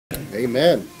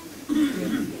Amen.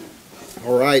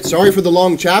 All right. Sorry for the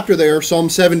long chapter there, Psalm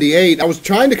 78. I was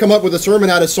trying to come up with a sermon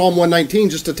out of Psalm 119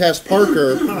 just to test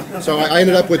Parker, so I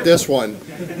ended up with this one.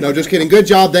 No, just kidding. Good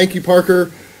job. Thank you,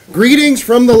 Parker. Greetings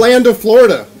from the land of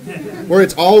Florida, where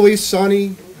it's always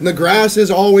sunny and the grass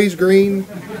is always green.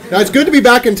 Now, it's good to be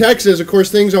back in Texas. Of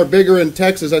course, things are bigger in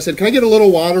Texas. I said, can I get a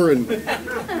little water? And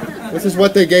this is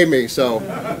what they gave me. So,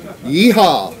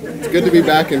 yeehaw. It's good to be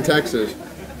back in Texas.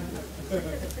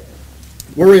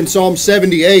 We're in Psalm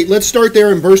 78. Let's start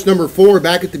there in verse number 4,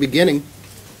 back at the beginning.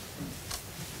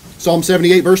 Psalm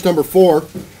 78, verse number 4.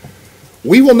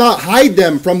 We will not hide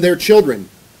them from their children,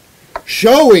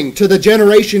 showing to the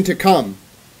generation to come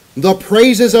the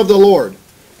praises of the Lord,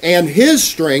 and his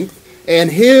strength, and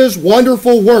his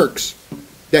wonderful works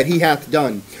that he hath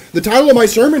done. The title of my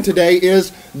sermon today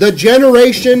is The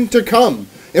Generation to Come.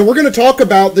 And we're going to talk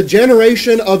about the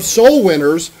generation of soul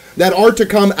winners that are to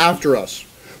come after us.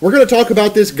 We're going to talk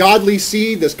about this godly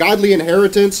seed, this godly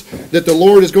inheritance that the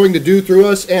Lord is going to do through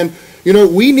us. And, you know,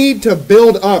 we need to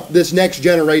build up this next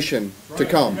generation to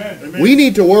come. Amen. We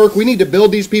need to work. We need to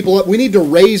build these people up. We need to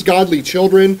raise godly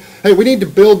children. Hey, we need to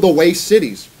build the waste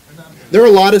cities. There are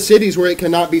a lot of cities where it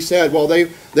cannot be said, well,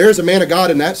 there's a man of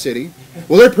God in that city.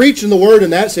 Well, they're preaching the word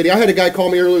in that city. I had a guy call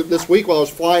me earlier this week while I was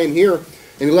flying here, and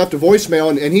he left a voicemail,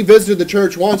 and he visited the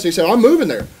church once. And he said, I'm moving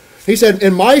there. He said,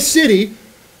 in my city,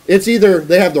 it's either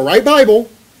they have the right Bible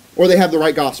or they have the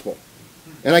right gospel.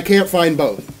 And I can't find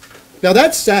both. Now,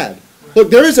 that's sad. Look,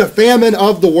 there is a famine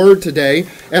of the word today,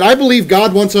 and I believe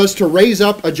God wants us to raise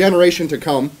up a generation to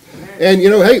come. And, you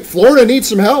know, hey, Florida needs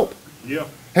some help. Yeah.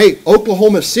 Hey,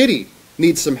 Oklahoma City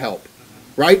needs some help.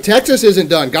 Right? Texas isn't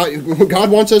done.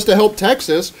 God wants us to help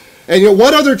Texas. And, you know,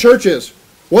 what other churches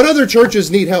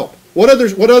need help? What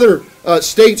other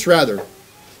states, rather?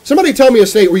 Somebody tell me a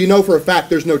state where you know for a fact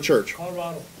there's no church.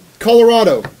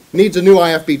 Colorado needs a new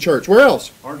IFB church. Where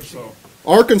else?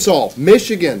 Arkansas,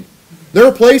 Michigan. There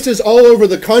are places all over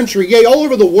the country, yea, all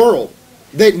over the world,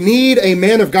 that need a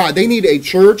man of God. They need a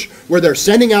church where they're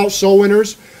sending out soul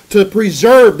winners to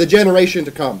preserve the generation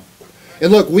to come.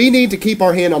 And look, we need to keep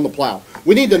our hand on the plow.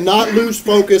 We need to not lose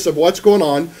focus of what's going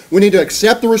on. We need to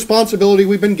accept the responsibility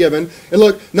we've been given. And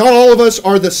look, not all of us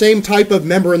are the same type of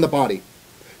member in the body.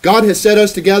 God has set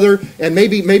us together, and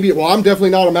maybe, well, I'm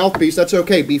definitely not a mouthpiece. That's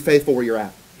okay. Be faithful where you're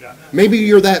at. Yeah. Maybe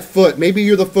you're that foot. Maybe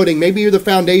you're the footing. Maybe you're the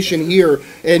foundation here,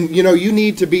 and, you know, you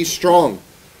need to be strong.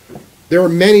 There are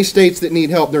many states that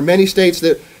need help. There are many states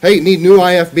that, hey, need new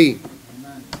IFB.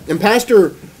 Amen. And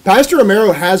Pastor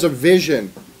Romero has a vision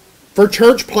for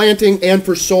church planting and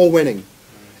for soul winning.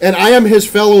 And I am his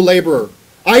fellow laborer.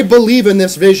 I believe in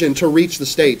this vision to reach the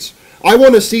states. I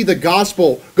want to see the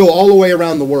gospel go all the way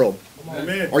around the world.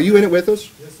 Amen. Are you in it with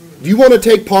us? Yes, sir. Do you want to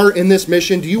take part in this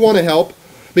mission? Do you want to help?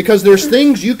 Because there's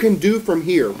things you can do from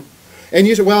here. And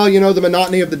you say, well, you know, the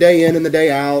monotony of the day in and the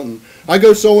day out. And I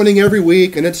go soul winning every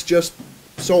week, and it's just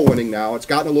soul winning now. It's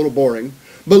gotten a little boring.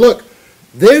 But look,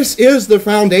 this is the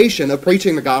foundation of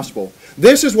preaching the gospel.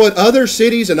 This is what other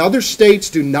cities and other states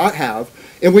do not have,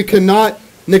 and we cannot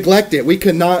neglect it. We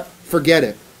cannot forget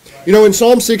it. You know, in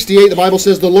Psalm 68, the Bible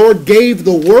says, the Lord gave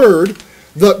the word.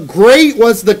 The great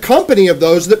was the company of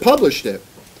those that published it.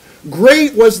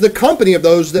 Great was the company of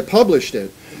those that published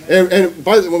it. And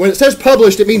by the way, when it says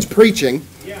published, it means preaching.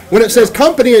 When it says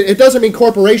company, it doesn't mean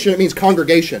corporation, it means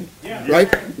congregation. Right?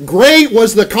 Great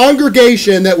was the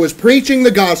congregation that was preaching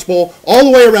the gospel all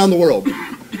the way around the world.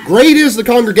 Great is the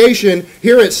congregation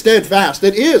here at Steadfast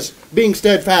that is being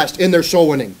steadfast in their soul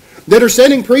winning, that are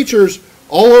sending preachers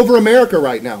all over America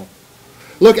right now.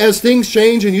 Look, as things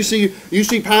change and you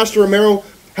see Pastor Romero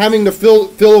having to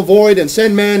fill a void and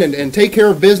send men and take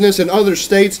care of business in other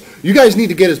states, you guys need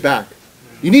to get his back.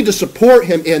 You need to support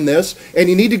him in this, and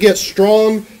you need to get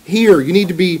strong here. You need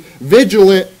to be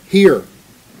vigilant here.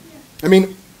 I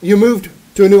mean, you moved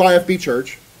to a new IFB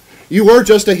church. You were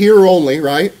just a hearer only,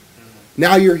 right?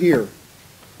 Now you're here.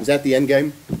 Is that the end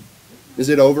game? Is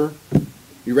it over?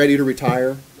 You ready to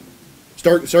retire?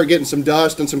 Start getting some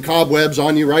dust and some cobwebs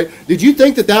on you, right? Did you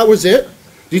think that was it?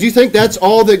 Did you think that's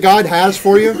all that God has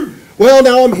for you? Well,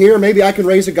 now I'm here. Maybe I can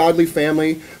raise a godly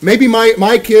family. Maybe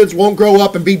my kids won't grow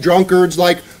up and be drunkards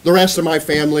like the rest of my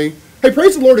family. Hey,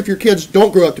 praise the Lord if your kids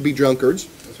don't grow up to be drunkards.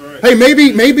 That's right.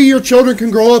 Hey, maybe your children can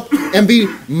grow up and be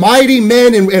mighty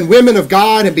men and women of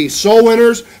God and be soul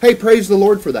winners. Hey, praise the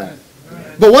Lord for that.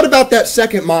 But what about that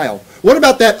second mile? What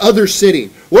about that other city?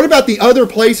 What about the other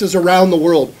places around the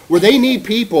world where they need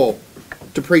people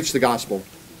to preach the gospel?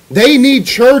 They need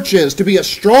churches to be a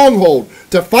stronghold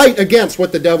to fight against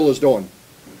what the devil is doing.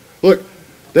 Look,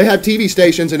 they have TV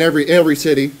stations in every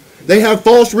city, They have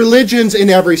false religions in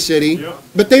every city,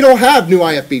 but they don't have new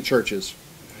IFB churches.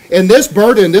 And this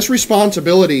burden, this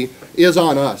responsibility is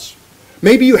on us.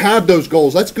 Maybe you have those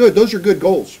goals. That's good. Those are good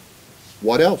goals.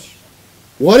 What else?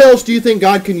 What else do you think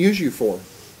God can use you for?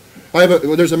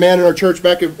 There's a man in our church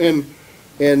back in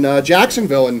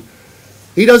Jacksonville, and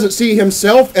he doesn't see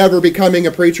himself ever becoming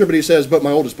a preacher, but he says, but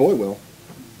my oldest boy will.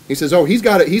 He says, oh, he's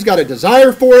got a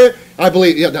desire for it. I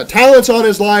believe the talent's on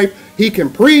his life. He can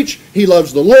preach. He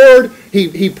loves the Lord.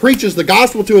 He preaches the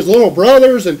gospel to his little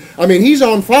brothers. And I mean, he's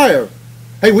on fire.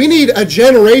 Hey, we need a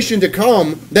generation to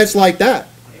come that's like that.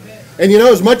 Amen. And you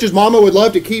know, as much as Mama would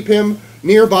love to keep him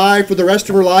nearby for the rest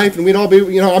of her life, and we'd all be,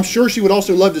 you know, I'm sure she would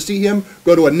also love to see him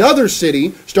go to another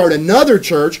city, start another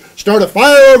church, start a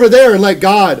fire over there, and let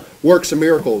God work some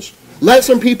miracles. Let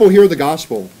some people hear the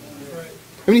gospel.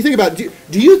 I mean, you think about it,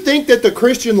 do you think that the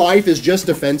Christian life is just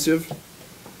defensive?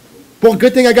 Well,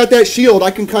 good thing I got that shield.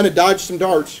 I can kind of dodge some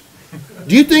darts.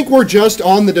 Do you think we're just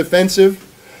on the defensive?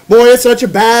 Boy, it's such a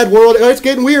bad world. It's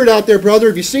getting weird out there, brother.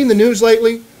 Have you seen the news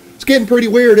lately? It's getting pretty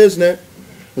weird, isn't it?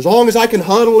 As long as I can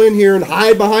huddle in here and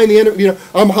hide behind the enemy, you know,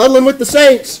 I'm huddling with the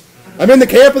saints. I'm in the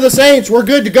camp of the saints. We're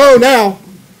good to go now.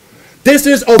 This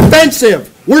is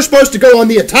offensive. We're supposed to go on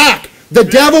the attack. The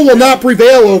devil will not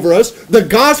prevail over us. The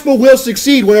gospel will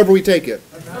succeed wherever we take it.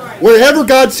 Wherever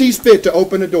God sees fit to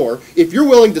open a door, if you're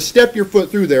willing to step your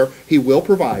foot through there, he will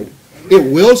provide.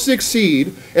 It will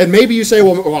succeed. And maybe you say,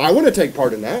 well, I want to take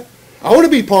part in that. I want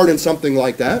to be part in something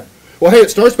like that. Well, hey,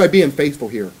 it starts by being faithful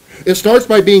here. It starts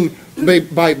by being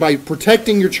by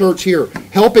protecting your church here,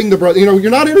 helping the brother. You know,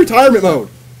 you're not in retirement mode.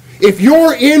 If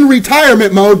you're in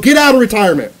retirement mode, get out of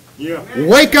retirement. Yeah.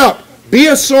 Wake up. Be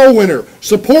a soul winner.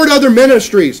 Support other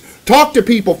ministries. Talk to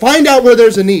people. Find out where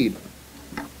there's a need.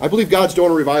 I believe God's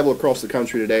doing a revival across the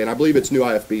country today, and I believe it's New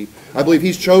IFB. I believe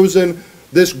he's chosen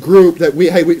this group that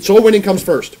soul winning comes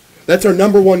first. That's our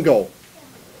number one goal.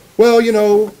 Well, you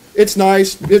know, it's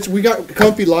nice. We got a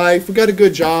comfy life. We got a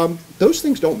good job. Those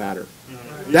things don't matter.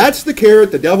 That's the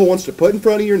carrot the devil wants to put in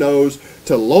front of your nose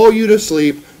to lull you to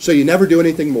sleep so you never do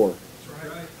anything more.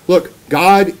 Look,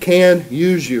 God can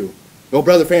use you. Oh,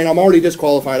 Brother Fannin, I'm already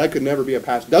disqualified. I could never be a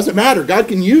pastor. Doesn't matter. God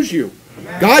can use you.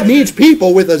 God needs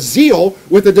people with a zeal,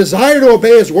 with a desire to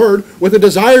obey his word, with a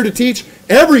desire to teach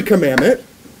every commandment,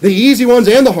 the easy ones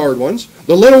and the hard ones,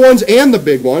 the little ones and the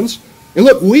big ones. And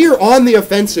look, we are on the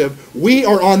offensive. We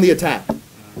are on the attack.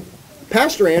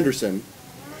 Pastor Anderson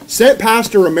sent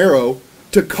Pastor Romero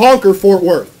to conquer Fort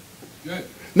Worth. Good.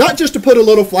 Not just to put a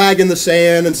little flag in the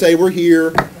sand and say, we're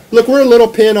here. Look, we're a little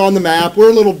pin on the map. We're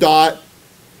a little dot.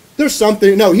 There's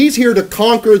something. No, he's here to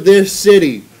conquer this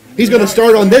city. He's going to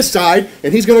start on this side,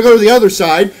 and he's going to go to the other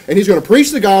side, and he's going to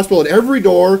preach the gospel at every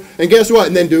door, and guess what?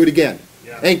 And then do it again.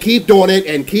 Yeah. And keep doing it,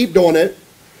 and keep doing it.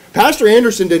 Pastor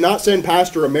Anderson did not send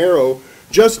Pastor Romero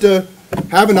just to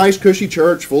have a nice, cushy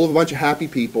church full of a bunch of happy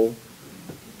people.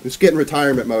 Let's get in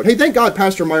retirement mode. Hey, thank God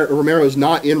Pastor Romero is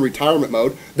not in retirement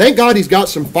mode. Thank God he's got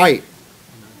some fight.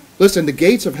 Listen, the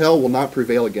gates of hell will not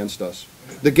prevail against us.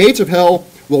 The gates of hell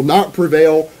will not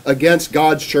prevail against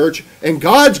God's church. And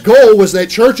God's goal was that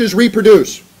churches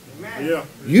reproduce. Yeah.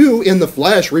 You, in the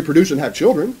flesh, reproduce and have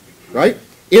children, right?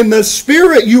 In the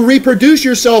spirit, you reproduce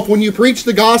yourself when you preach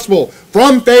the gospel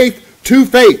from faith to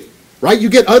faith, right? You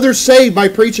get others saved by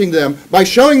preaching them, by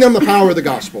showing them the power of the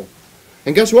gospel.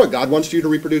 And guess what? God wants you to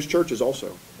reproduce churches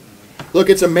also. Look,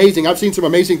 it's amazing. I've seen some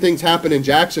amazing things happen in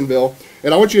Jacksonville.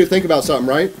 And I want you to think about something,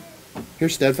 right?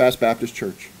 Here's Steadfast Baptist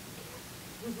Church.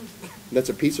 That's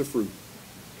a piece of fruit.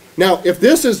 Now, if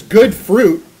this is good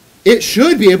fruit, it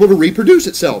should be able to reproduce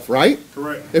itself, right?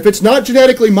 Correct. If it's not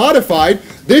genetically modified,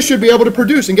 this should be able to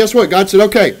produce. And guess what? God said,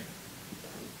 okay,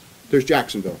 there's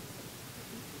Jacksonville,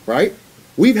 right?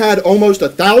 We've had almost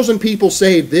 1,000 people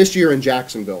saved this year in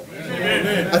Jacksonville.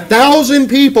 Amen. 1,000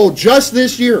 people just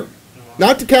this year.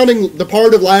 Not to counting the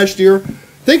part of last year.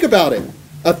 Think about it.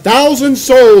 1,000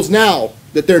 souls now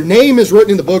that their name is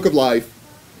written in the book of life.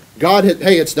 God,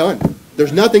 hey, it's done.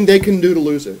 There's nothing they can do to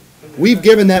lose it. We've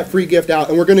given that free gift out,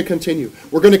 and we're going to continue.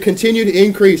 We're going to continue to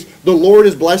increase. The Lord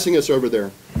is blessing us over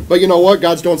there. But you know what?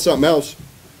 God's doing something else.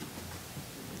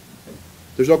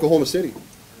 There's Oklahoma City.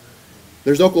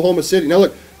 There's Oklahoma City. Now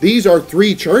look, these are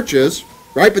 3 churches,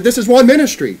 right? But this is one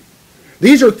ministry.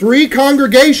 These are 3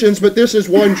 congregations, but this is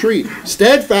one tree.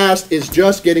 Steadfast is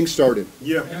just getting started.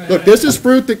 Yeah. Look, this is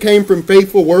fruit that came from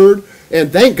Faithful Word,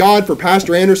 and thank God for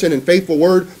Pastor Anderson and Faithful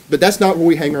Word, but that's not where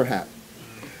we hang our hat.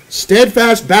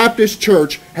 Steadfast Baptist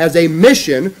Church has a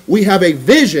mission. We have a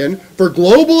vision for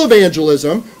global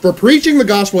evangelism, for preaching the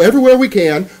gospel everywhere we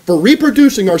can, for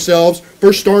reproducing ourselves,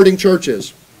 for starting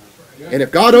churches. And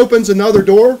if God opens another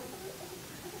door,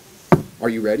 Are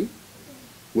you ready?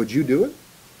 Would you do it?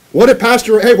 What if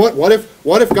Pastor, hey, what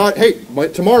if God, hey,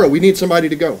 tomorrow we need somebody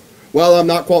to go. Well, I'm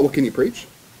not qualified. Well, can you preach?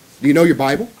 Do you know your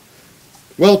Bible?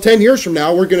 Well, 10 years from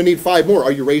now, we're going to need 5 more.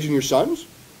 Are you raising your sons?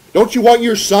 Don't you want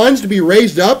your sons to be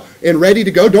raised up and ready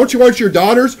to go? Don't you want your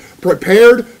daughters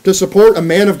prepared to support a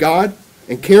man of God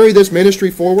and carry this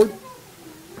ministry forward?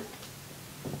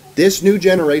 This new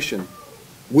generation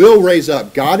will raise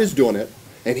up. God is doing it,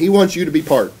 and he wants you to be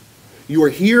part. You are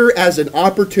here as an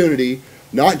opportunity,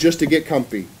 not just to get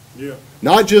comfy. Yeah.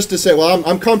 Not just to say, well,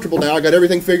 I'm comfortable now. I got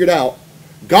everything figured out.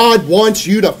 God wants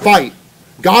you to fight.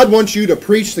 God wants you to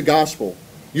preach the gospel.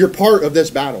 You're part of this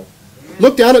battle.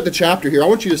 Look down at the chapter here. I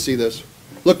want you to see this.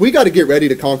 Look, we got to get ready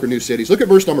to conquer new cities. Look at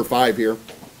verse number 5 here.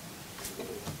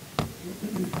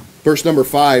 Verse number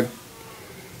 5.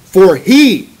 For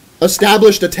he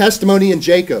established a testimony in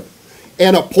Jacob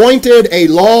and appointed a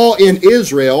law in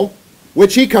Israel,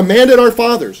 which he commanded our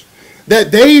fathers,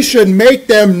 that they should make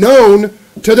them known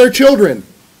to their children,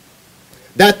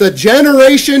 that the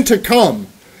generation to come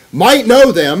might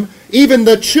know them, even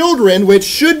the children which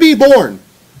should be born,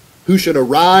 who should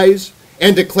arise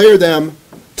and declare them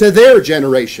to their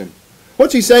generation.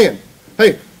 What's he saying?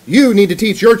 Hey, you need to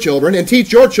teach your children and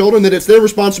teach your children that it's their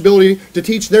responsibility to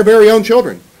teach their very own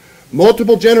children.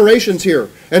 Multiple generations here.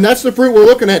 And that's the fruit we're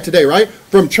looking at today, right?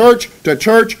 From church to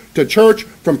church to church,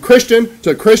 from Christian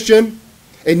to Christian.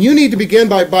 And you need to begin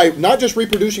by not just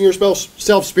reproducing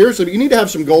yourself spiritually, but you need to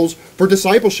have some goals for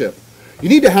discipleship. You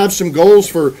need to have some goals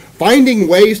for finding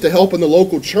ways to help in the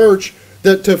local church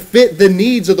to fit the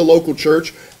needs of the local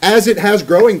church as it has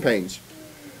growing pains.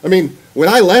 I mean, when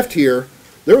I left here,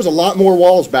 there was a lot more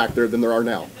walls back there than there are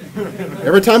now.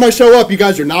 Every time I show up, you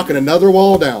guys are knocking another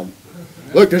wall down.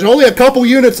 Look, there's only a couple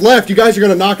units left. You guys are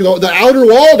going to knock the outer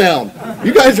wall down.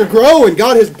 You guys are growing.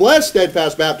 God has blessed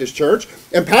Steadfast Baptist Church.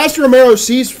 And Pastor Romero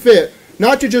sees fit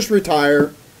not to just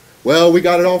retire. Well, we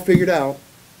got it all figured out.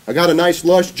 I got a nice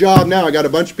lush job now. I got a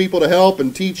bunch of people to help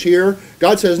and teach here.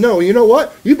 God says, no, you know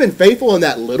what? You've been faithful in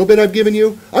that little bit I've given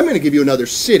you. I'm going to give you another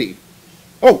city.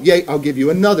 Oh, yay, I'll give you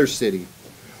another city.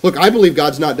 Look, I believe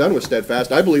God's not done with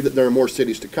Steadfast. I believe that there are more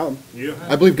cities to come. Yeah.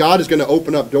 I believe God is going to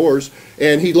open up doors.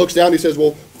 And he looks down and he says,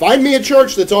 well, find me a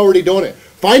church that's already doing it.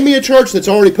 Find me a church that's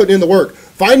already putting in the work.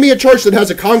 Find me a church that has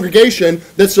a congregation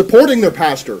that's supporting their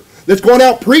pastor, that's going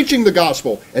out preaching the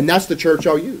gospel. And that's the church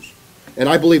I'll use. And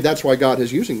I believe that's why God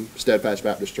is using Steadfast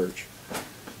Baptist Church.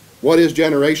 What is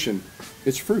generation?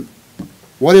 It's fruit.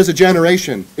 What is a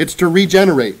generation? It's to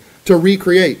regenerate, to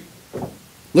recreate.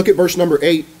 Look at verse number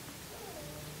 8.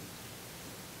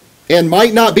 And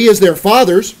might not be as their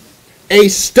fathers, a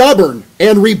stubborn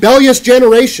and rebellious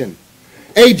generation,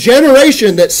 a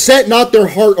generation that set not their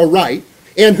heart aright,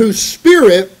 and whose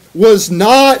spirit was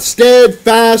not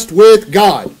steadfast with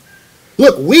God.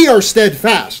 Look, we are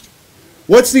steadfast.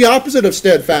 What's the opposite of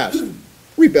steadfast?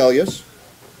 Rebellious.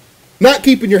 Not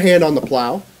keeping your hand on the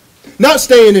plow. Not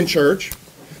staying in church.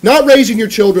 Not raising your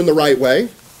children the right way.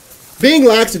 Being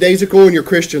lackadaisical in your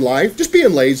Christian life. Just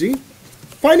being lazy.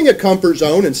 Finding a comfort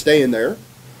zone and staying there.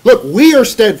 Look, we are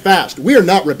steadfast. We are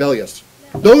not rebellious.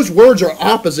 Those words are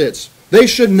opposites. They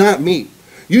should not meet.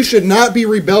 You should not be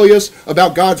rebellious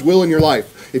about God's will in your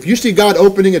life. If you see God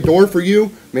opening a door for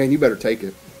you, man, you better take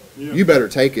it. Yeah. You better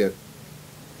take it.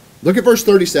 Look at verse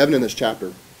 37 in this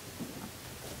chapter.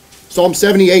 Psalm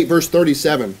 78, verse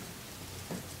 37.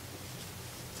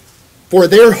 For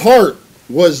their heart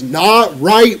was not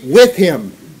right with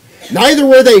him, neither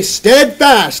were they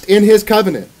steadfast in his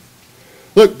covenant.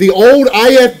 Look, the old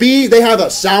IFB, they have a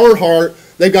sour heart.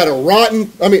 They've got a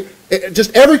rotten,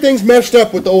 just everything's messed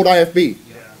up with the old IFB.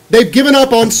 Yeah. They've given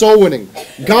up on soul winning.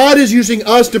 God is using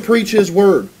us to preach his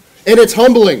word, and it's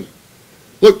humbling.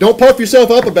 Look, don't puff yourself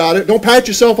up about it. Don't pat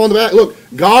yourself on the back. Look,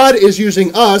 God is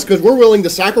using us because we're willing to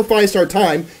sacrifice our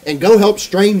time and go help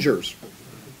strangers.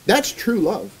 That's true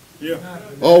love. Yeah.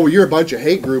 Oh, you're a bunch of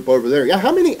hate group over there. Yeah,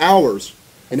 how many hours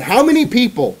and how many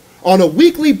people on a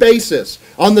weekly basis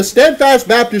on the Steadfast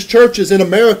Baptist churches in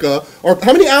America, or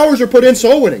how many hours are put in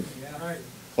soul winning? Yeah.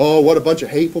 Oh, what a bunch of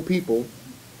hateful people.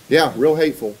 Yeah, real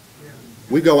hateful. Yeah.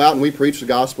 We go out and we preach the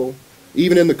gospel,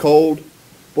 even in the cold.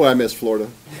 Boy, I miss Florida.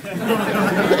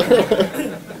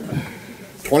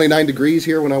 29 degrees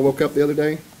here when I woke up the other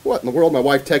day. What in the world? My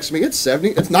wife texted me,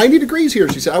 it's 90 degrees here.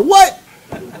 She said, what?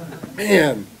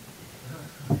 Man.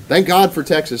 Thank God for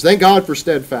Texas. Thank God for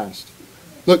Steadfast.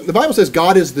 Look, the Bible says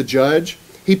God is the judge.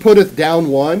 He putteth down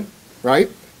one, right?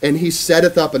 And he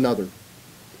setteth up another.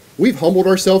 We've humbled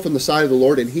ourselves in the sight of the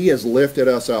Lord, and he has lifted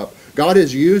us up. God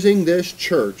is using this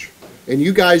church, and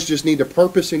you guys just need to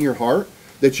purpose in your heart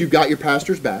that you've got your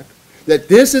pastor's back, that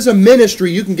this is a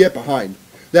ministry you can get behind.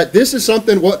 that this is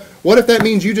something, what if that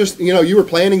means you just, you were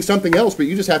planning something else, but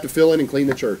you just have to fill in and clean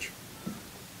the church?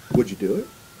 Would you do it?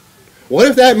 What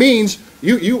if that means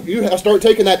you start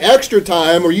taking that extra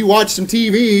time, or you watch some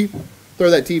TV, throw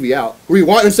that TV out,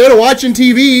 where instead of watching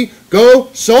TV, go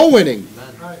soul winning.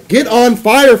 Get on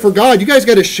fire for God. You guys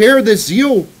got to share this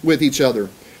zeal with each other.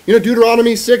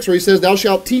 Deuteronomy 6, where he says, thou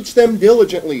shalt teach them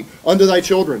diligently unto thy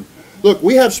children. Look,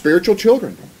 we have spiritual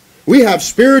children. We have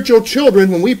spiritual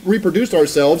children when we reproduce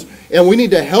ourselves, and we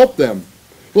need to help them.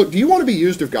 Look, do you want to be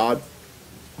used of God?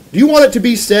 Do you want it to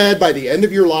be said by the end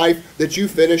of your life that you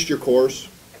finished your course?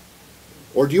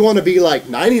 Or do you want to be like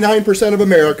 99% of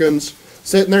Americans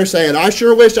sitting there saying, I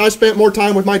sure wish I spent more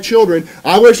time with my children.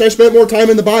 I wish I spent more time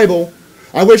in the Bible.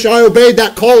 I wish I obeyed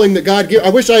that calling that God gave. I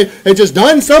wish I had just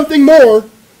done something more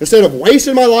instead of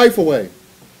wasting my life away.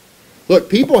 Look,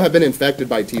 people have been infected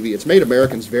by TV. It's made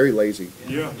Americans very lazy.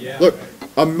 Yeah. Look,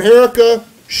 America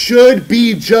should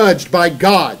be judged by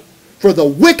God for the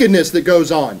wickedness that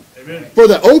goes on. Amen. For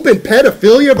the open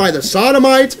pedophilia by the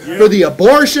sodomites, for the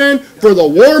abortion, for the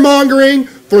warmongering,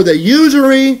 for the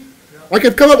usury. I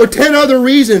could come up with 10 other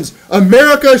reasons.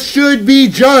 America should be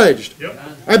judged. Yep.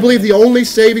 I believe the only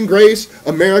saving grace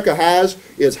America has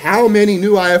is how many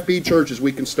new IFB churches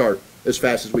we can start as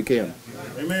fast as we can.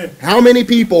 Amen. How many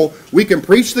people we can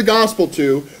preach the gospel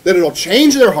to that it'll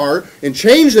change their heart and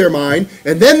change their mind,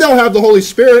 and then they'll have the Holy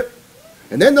Spirit,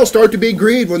 and then they'll start to be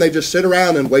grieved when they just sit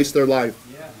around and waste their life.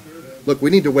 Look,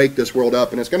 we need to wake this world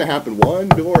up, and it's going to happen one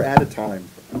door at a time.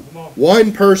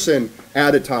 One person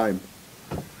at a time.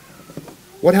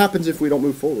 What happens if we don't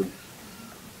move forward?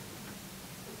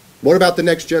 What about the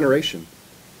next generation?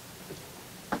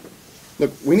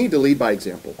 Look, we need to lead by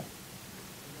example.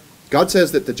 God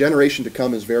says that the generation to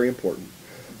come is very important.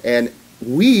 And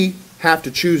we have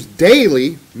to choose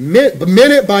daily,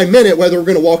 minute by minute, whether we're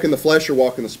going to walk in the flesh or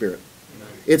walk in the Spirit.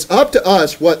 It's up to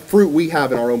us what fruit we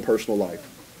have in our own personal life.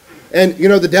 And,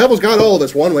 the devil's got all of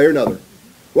us one way or another.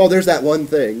 Well, there's that one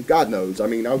thing. God knows. I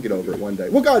mean, I'll get over it one day.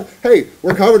 Well, God, hey,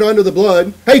 we're covered under the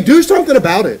blood. Hey, do something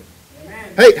about it.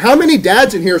 Amen. Hey, how many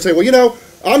dads in here say, well,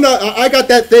 I got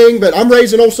that thing, but I'm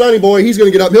raising old Sonny boy. He's going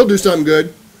to get up. He'll do something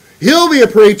good. He'll be a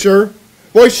preacher.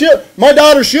 Boy, my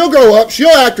daughter, she'll grow up. She'll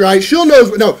act right. She'll know.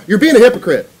 No, you're being a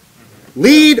hypocrite.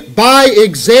 Lead by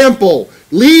example.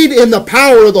 Lead in the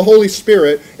power of the Holy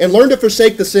Spirit, and learn to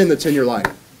forsake the sin that's in your life.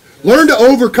 Learn to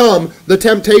overcome the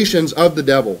temptations of the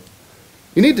devil.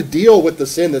 You need to deal with the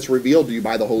sin that's revealed to you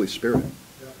by the Holy Spirit.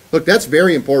 Look, that's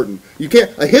very important.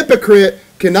 A hypocrite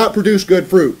cannot produce good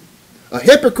fruit. A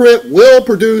hypocrite will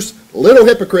produce little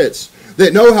hypocrites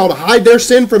that know how to hide their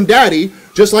sin from daddy,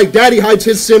 just like daddy hides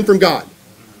his sin from God.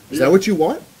 Is that what you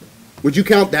want? Would you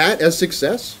count that as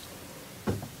success?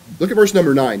 Look at verse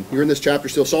number 9. You're in this chapter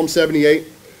still. Psalm 78,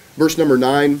 verse number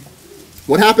 9.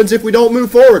 What happens if we don't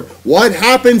move forward? What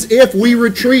happens if we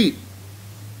retreat?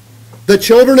 The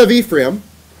children of Ephraim,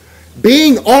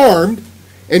 being armed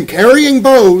and carrying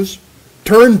bows,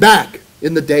 turned back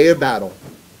in the day of battle.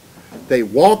 They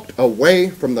walked away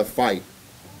from the fight.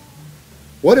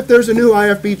 What if there's a new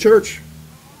IFB church?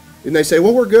 And they say,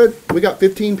 well, we're good. We got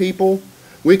 15 people.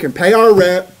 We can pay our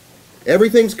rent.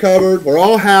 Everything's covered. We're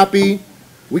all happy.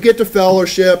 We get to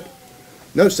fellowship.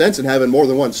 No sense in having more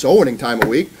than one soul winning time a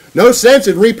week. No sense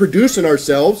in reproducing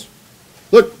ourselves.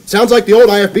 Look, sounds like the old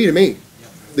IFB to me.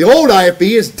 The old IFB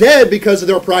is dead because of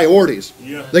their priorities.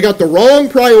 Yeah. They got the wrong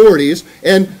priorities,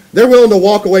 and they're willing to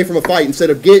walk away from a fight instead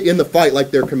of get in the fight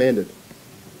like they're commanded.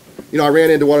 I ran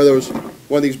into one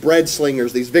of these bread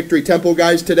slingers, these Victory Temple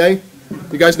guys today.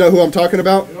 You guys know who I'm talking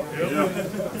about? Yeah.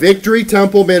 Victory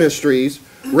Temple Ministries,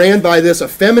 ran by this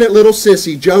effeminate little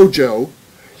sissy, JoJo.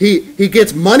 He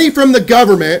gets money from the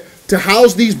government to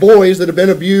house these boys that have been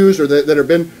abused or that have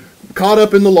been caught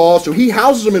up in the law. So he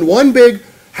houses them in one big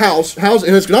house,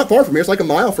 and it's not far from here. It's like a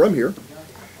mile from here.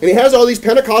 And he has all these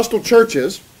Pentecostal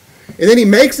churches, and then he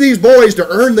makes these boys to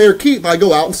earn their keep by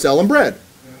go out and selling bread.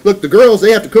 Look, the girls,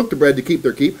 they have to cook the bread to keep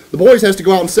their keep. The boys has to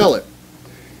go out and sell it.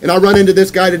 And I run into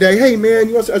this guy today. Hey,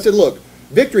 man, I said, look,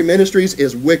 Victory Ministries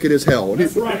is wicked as hell.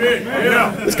 That's right.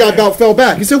 This guy about fell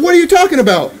back. He said, what are you talking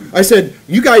about? I said,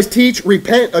 you guys teach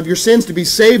repent of your sins to be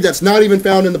saved. That's not even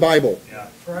found in the Bible. Yeah.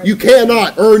 Right. You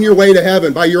cannot earn your way to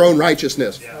heaven by your own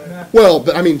righteousness. Yeah. Well,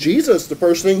 but I mean, Jesus, the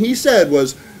first thing he said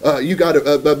was, you got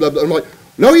to, I'm like,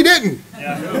 no, he didn't.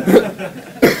 Yeah.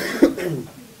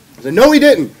 I said, no, he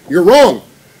didn't. You're wrong.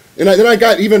 And then I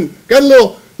got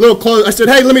a little close. I said,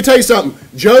 hey, let me tell you something.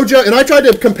 JoJo, and I tried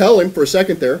to compel him for a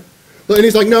second there. And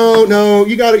he's like, no,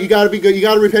 you got to be good. You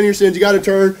got to repent of your sins. You got to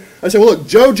turn. I said, well, look,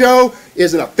 JoJo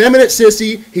is an effeminate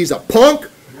sissy. He's a punk.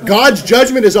 God's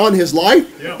judgment is on his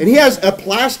life, and he has a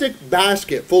plastic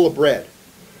basket full of bread.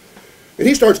 And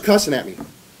he starts cussing at me.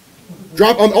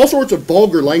 Drop on all sorts of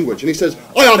vulgar language. And he says,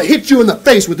 I ought to hit you in the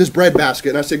face with this bread basket.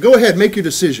 And I said, go ahead, make your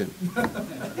decision.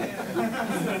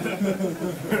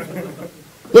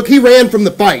 Look, he ran from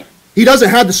the fight. He doesn't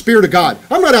have the Spirit of God.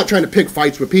 I'm not out trying to pick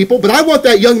fights with people, but I want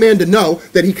that young man to know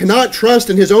that he cannot trust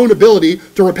in his own ability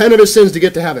to repent of his sins to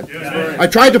get to heaven. I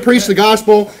tried to preach the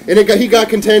gospel, and he got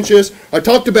contentious. I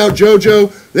talked about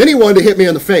JoJo. Then he wanted to hit me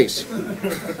in the face.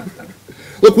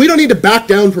 Look, we don't need to back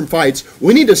down from fights.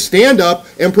 We need to stand up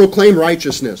and proclaim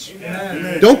righteousness.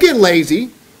 Amen. Don't get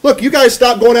lazy. Look, you guys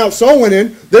stop going out soul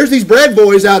winning. There's these bread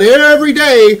boys out every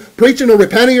day preaching the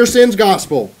repent of your sins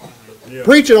gospel. Yeah.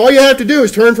 Preaching, all you have to do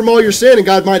is turn from all your sin and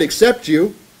God might accept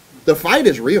you. The fight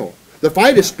is real. The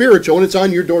fight is spiritual and it's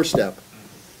on your doorstep.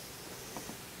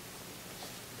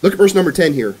 Look at verse number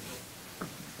 10 here.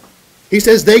 He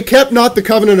says, they kept not the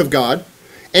covenant of God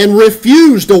and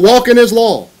refused to walk in his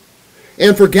law,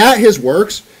 and forgot his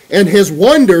works and his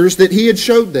wonders that he had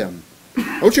showed them.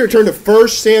 I want you to turn to 1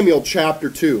 Samuel chapter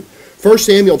 2. 1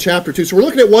 Samuel chapter 2. So we're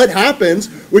looking at what happens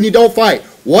when you don't fight.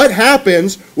 What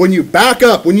happens when you back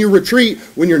up, when you retreat,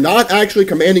 when you're not actually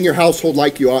commanding your household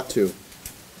like you ought to.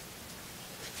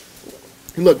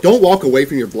 And look, don't walk away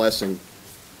from your blessing.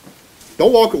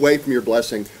 Don't walk away from your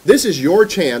blessing. This is your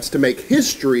chance to make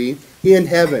history in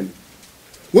heaven.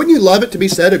 Wouldn't you love it to be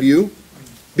said of you,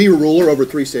 be a ruler over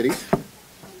 3 cities?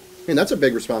 And that's a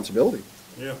big responsibility.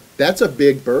 Yeah. That's a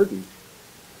big burden.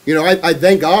 You know, I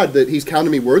thank God that he's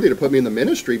counted me worthy to put me in the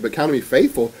ministry, but counted me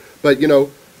faithful. But, you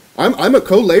know, I'm a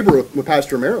co-laborer with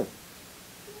Pastor Romero.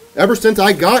 Ever since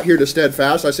I got here to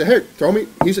Steadfast, I said, hey, throw me.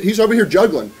 He's over here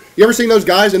juggling. You ever seen those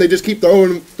guys and they just keep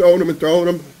throwing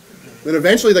them? Then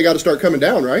eventually they got to start coming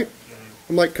down, right?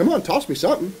 I'm like, come on, toss me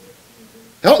something.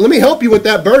 Let me help you with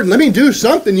that burden. Let me do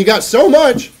something. You got so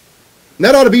much. And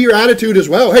that ought to be your attitude as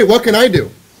well. Hey, what can I do?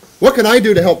 What can I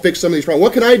do to help fix some of these problems?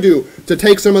 What can I do to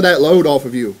take some of that load off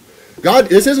of you? God,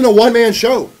 this isn't a one-man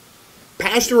show.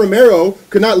 Pastor Romero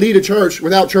could not lead a church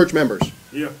without church members.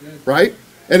 Yeah. Right?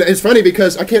 And it's funny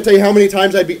because I can't tell you how many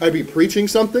times I'd be preaching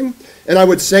something, and I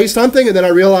would say something, and then I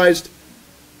realized,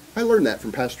 I learned that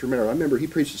from Pastor Romero. I remember he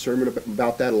preached a sermon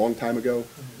about that a long time ago.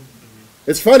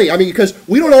 It's funny, I mean, because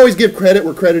we don't always give credit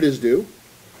where credit is due.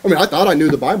 I mean, I thought I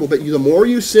knew the Bible, but the more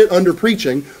you sit under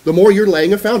preaching, the more you're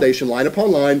laying a foundation, line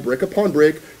upon line, brick upon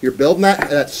brick. You're building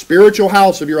that spiritual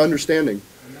house of your understanding.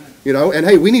 You know, and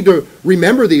hey, we need to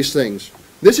remember these things.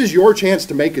 This is your chance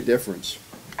to make a difference.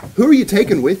 Who are you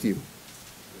taking with you?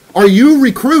 Are you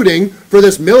recruiting for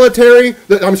this military,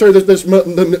 this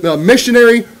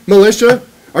missionary militia?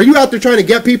 Are you out there trying to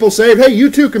get people saved? Hey, you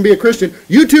too can be a Christian.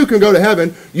 You too can go to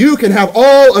heaven. You can have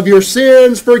all of your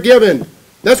sins forgiven.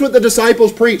 That's what the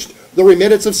disciples preached, the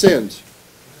remittance of sins.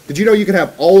 Did you know you can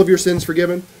have all of your sins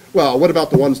forgiven? Well, what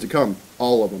about the ones to come?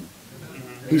 All of them.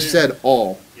 He said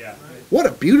all. What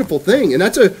a beautiful thing. And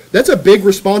that's a big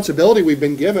responsibility we've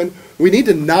been given. We need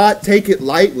to not take it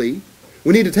lightly.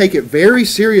 We need to take it very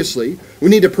seriously. We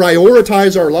need to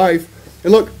prioritize our life.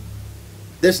 And look,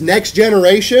 this next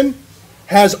generation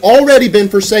has already been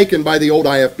forsaken by the old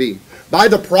IFB. By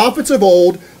the prophets of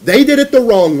old, they did it the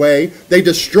wrong way. They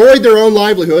destroyed their own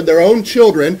livelihood, their own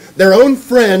children, their own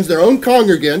friends, their own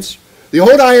congregants. The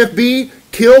old IFB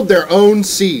killed their own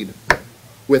seed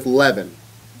with leaven.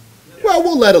 Well,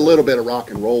 we'll let a little bit of rock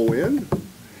and roll in.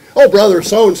 Oh, brother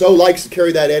so-and-so likes to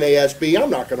carry that NASB. I'm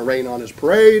not going to rain on his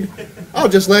parade. I'll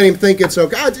just let him think it's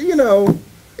okay. You know,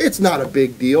 it's not a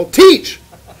big deal. Teach.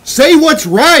 Say what's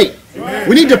right.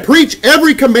 We need to preach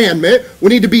every commandment. We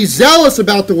need to be zealous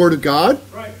about the Word of God.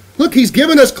 Look, he's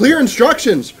given us clear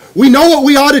instructions. We know what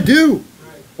we ought to do.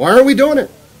 Why aren't we doing it?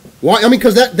 Why? I mean,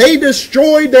 because they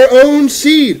destroyed their own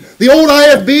seed. The old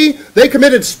IFB, they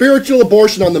committed spiritual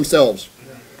abortion on themselves.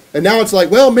 And now it's like,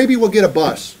 well, maybe we'll get a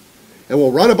bus. And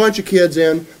we'll run a bunch of kids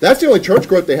in. That's the only church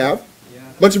growth they have.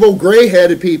 A bunch of old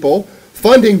gray-headed people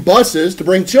funding buses to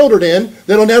bring children in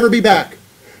that'll never be back.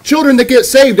 Children that get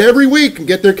saved every week and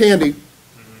get their candy.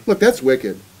 Look, that's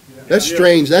wicked. That's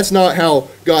strange. That's not how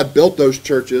God built those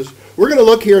churches. We're going to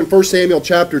look here in 1 Samuel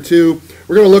chapter 2.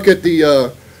 We're going to look at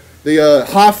the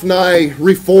Hophni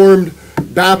Reformed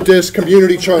Baptist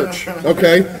Community Church.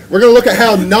 Okay? We're going to look at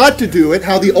how not to do it,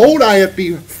 how the old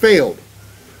IFB failed.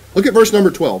 Look at verse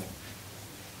number 12.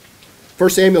 1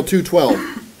 Samuel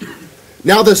 2:12.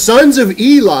 Now the sons of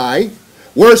Eli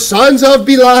were sons of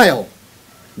Belial.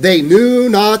 They knew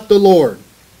not the Lord.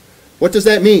 What does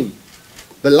that mean?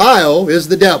 Belial is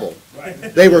the devil.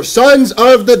 They were sons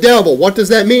of the devil. What does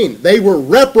that mean? They were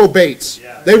reprobates.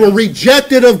 They were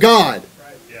rejected of God.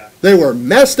 They were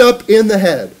messed up in the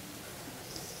head.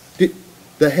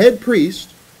 The head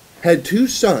priest had two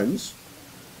sons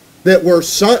that were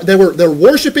they're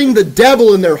worshiping the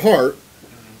devil in their heart,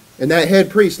 and that head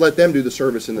priest let them do the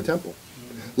service in the temple.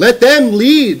 Let them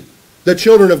lead the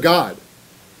children of God.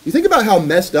 You think about how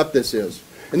messed up this is.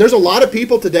 And there's a lot of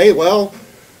people today, well,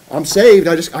 I'm saved,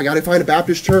 I got to find a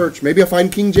Baptist church. Maybe I'll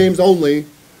find King James only.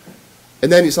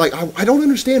 And then it's like, I don't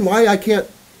understand why I can't,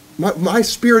 my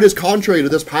spirit is contrary to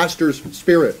this pastor's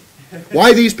spirit.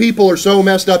 Why these people are so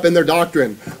messed up in their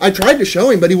doctrine. I tried to show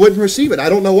him, but he wouldn't receive it. I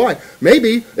don't know why.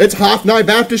 Maybe it's Hoffnai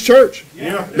Baptist Church.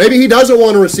 Yeah. Maybe he doesn't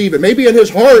want to receive it. Maybe in his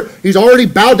heart, he's already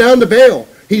bowed down to Baal.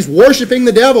 He's worshiping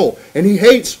the devil, and he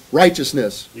hates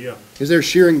righteousness. Yeah. Because they're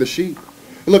shearing the sheep.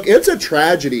 Look, it's a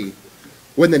tragedy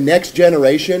when the next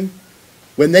generation,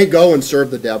 when they go and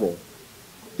serve the devil.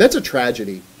 That's a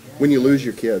tragedy when you lose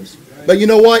your kids. But you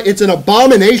know what? It's an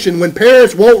abomination when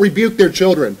parents won't rebuke their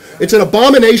children. It's an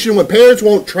abomination when parents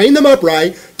won't train them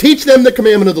upright, teach them the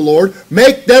commandment of the Lord,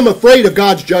 make them afraid of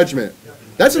God's judgment.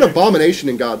 That's an abomination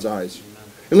in God's eyes.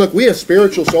 And look, we as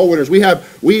spiritual soul winners, we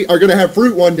are going to have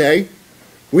fruit one day.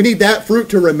 We need that fruit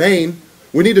to remain.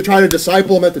 We need to try to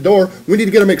disciple them at the door. We need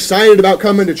to get them excited about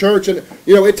coming to church. And,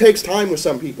 you know, it takes time with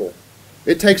some people.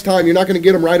 It takes time. You're not going to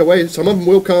get them right away. Some of them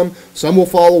will come. Some will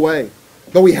fall away.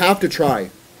 But we have to try.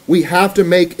 We have to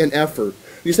make an effort.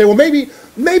 You say, well, maybe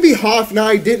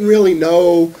Hoffnai didn't really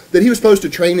know that he was supposed to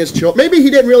train his children. Maybe he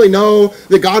didn't really know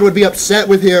that God would be upset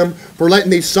with him for letting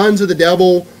these sons of the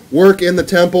devil work in the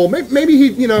temple. Maybe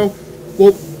he, he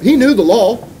knew the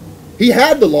law. He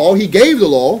had the law. He gave the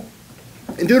law.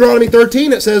 In Deuteronomy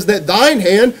 13, it says that thine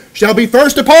hand shall be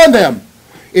first upon them.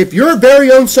 If your very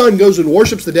own son goes and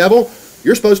worships the devil,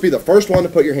 you're supposed to be the first one to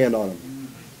put your hand on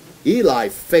him. Eli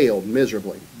failed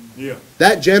miserably. Yeah.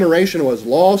 That generation was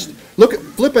lost.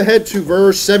 Flip ahead to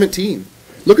verse 17.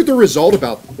 Look at the result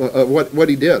about what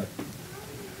he did.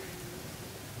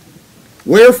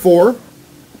 Wherefore,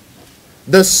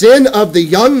 the sin of the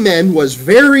young men was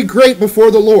very great before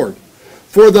the Lord,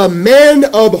 for the men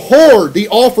abhorred the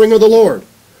offering of the Lord.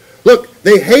 Look,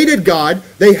 they hated God.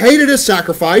 They hated his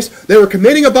sacrifice. They were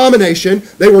committing abomination.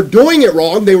 They were doing it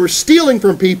wrong. They were stealing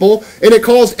from people, and it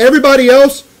caused everybody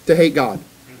else to hate God.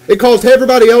 It caused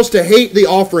everybody else to hate the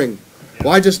offering.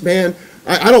 Well, I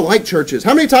don't like churches.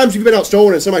 How many times have you been out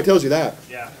stolen and somebody tells you that?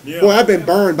 Yeah. Boy, I've been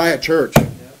burned by a church.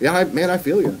 Yeah, I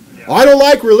feel you. Yeah. I don't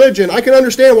like religion. I can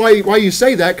understand why you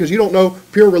say that, because you don't know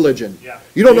pure religion. Yeah.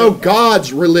 You don't know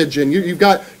God's religion. You've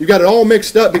got it all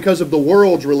mixed up because of the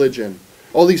world's religion.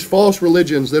 All these false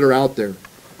religions that are out there.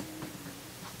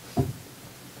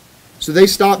 So they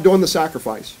stopped doing the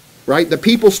sacrifice. Right? The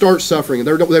people start suffering.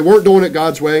 They weren't doing it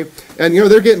God's way. And,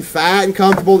 they're getting fat and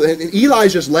comfortable. And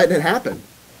Eli's just letting it happen.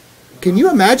 Can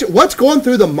you imagine what's going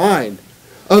through the mind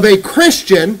of a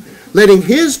Christian letting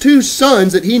his two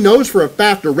sons that he knows for a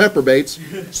fact are reprobates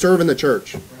serve in the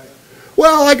church?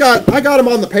 Well, I got them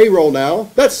on the payroll now.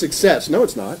 That's success. No,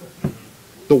 it's not.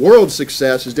 The world's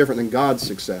success is different than God's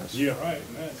success. Yeah, right.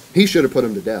 He should have put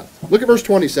him to death. Look at verse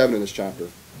 27 in this chapter.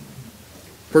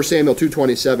 1 Samuel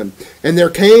 2:27. And there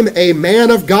came a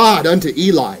man of God unto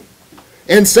Eli,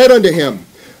 and said unto him,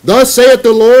 Thus saith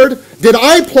the Lord, Did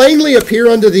I plainly appear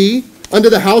unto thee, unto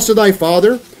the house of thy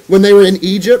father, when they were in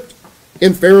Egypt,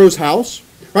 in Pharaoh's house?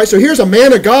 Right, so here's a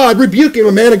man of God rebuking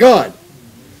a man of God.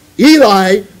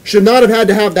 Eli should not have had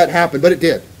to have that happen, but it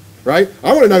did. Right?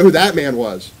 I want to know who that man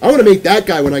was. I want to meet that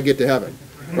guy when I get to heaven.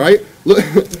 Right? Look,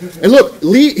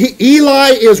 Eli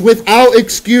is without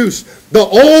excuse. The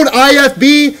old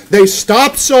IFB, they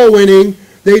stopped soul winning.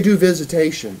 They do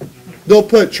visitation. They'll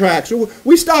put tracts.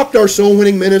 We stopped our soul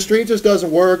winning ministry. It just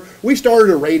doesn't work. We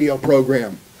started a radio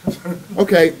program.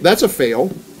 Okay, that's a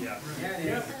fail.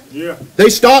 Yeah. They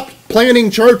stopped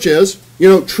planting churches.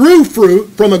 True fruit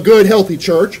from a good, healthy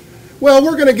church. Well,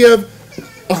 we're going to give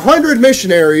 100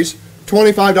 missionaries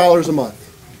 $25 a month.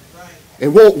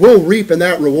 And we'll reap in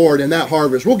that reward and that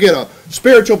harvest. We'll get a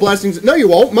spiritual blessings. No, you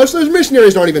won't. Most of those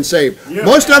missionaries aren't even saved. Yeah.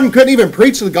 Most of them couldn't even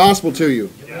preach the gospel to you.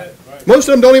 Yeah. Most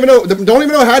of them don't even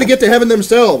know how to get to heaven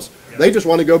themselves. Yeah. They just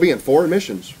want to go be in foreign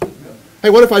missions. Hey,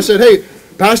 what if I said, hey,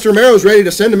 Pastor Merrill's ready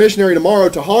to send a missionary tomorrow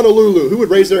to Honolulu? Who would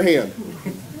raise their hand?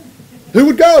 Who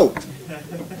would go?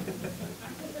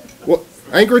 Well,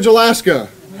 Anchorage, Alaska.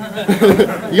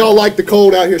 Y'all like the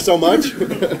cold out here so much.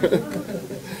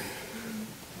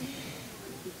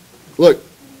 Look,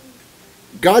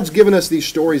 God's given us these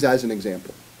stories as an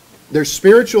example. There's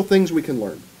spiritual things we can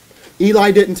learn.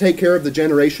 Eli didn't take care of the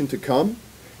generation to come,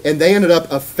 and they ended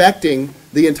up affecting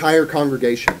the entire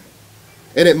congregation.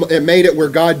 And it made it where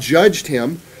God judged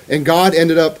him, and God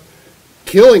ended up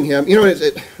killing him.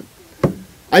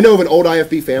 I know of an old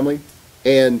IFB family,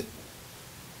 and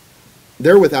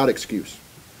they're without excuse.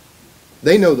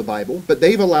 They know the Bible, but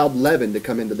they've allowed leaven to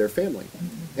come into their family.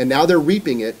 And now they're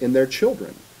reaping it in their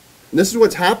children. And this is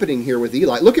what's happening here with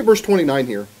Eli. Look at verse 29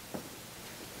 here.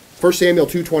 1 Samuel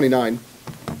 2:29.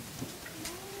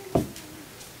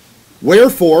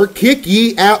 Wherefore, kick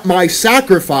ye at my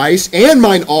sacrifice and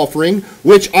mine offering,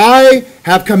 which I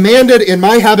have commanded in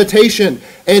my habitation,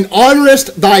 and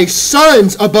honorest thy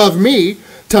sons above me,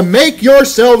 to make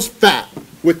yourselves fat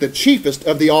with the chiefest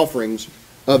of the offerings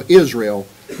of Israel,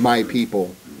 my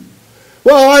people.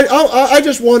 Well, I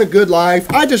just want a good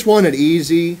life. I just want it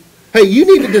easy. Hey, you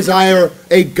need to desire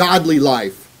a godly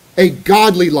life. A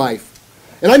godly life.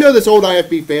 And I know this old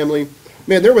IFB family,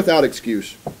 man, they're without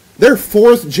excuse. They're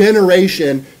fourth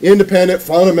generation, independent,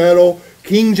 fundamental,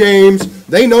 King James.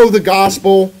 They know the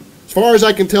gospel. As far as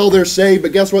I can tell, they're saved.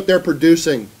 But guess what they're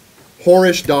producing?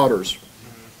 Whorish daughters.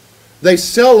 They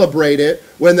celebrate it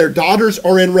when their daughters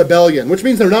are in rebellion, which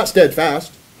means they're not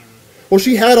steadfast. Well,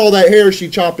 she had all that hair, she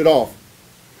chopped it off.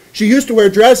 She used to wear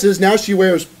dresses, now she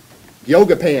wears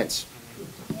yoga pants.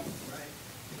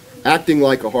 Acting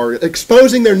like a harlot,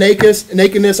 exposing their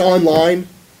nakedness online,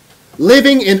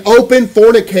 living in open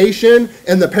fornication,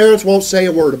 and the parents won't say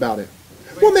a word about it.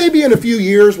 Well, maybe in a few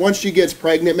years, once she gets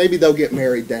pregnant, maybe they'll get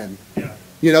married then. Yeah.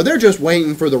 You know, they're just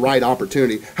waiting for the right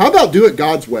opportunity. How about do it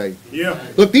God's way? Yeah.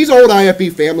 Look, these old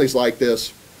IFB families like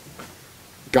this,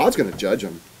 God's going to judge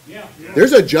them. Yeah.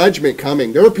 There's a judgment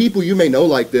coming. There are people you may know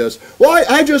like this. Well,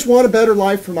 I just want a better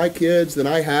life for my kids than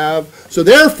I have. So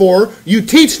therefore, you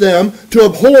teach them to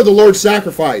abhor the Lord's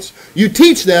sacrifice. You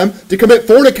teach them to commit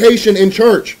fornication in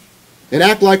church and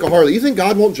act like a harlot. You think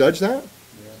God won't judge that?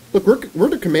 Yeah. Look, we're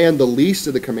to command the least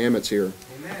of the commandments here.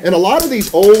 Amen. And a lot of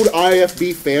these old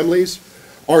IFB families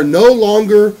are no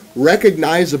longer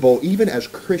recognizable even as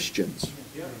Christians.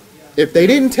 If they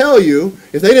didn't tell you,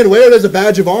 if they didn't wear it as a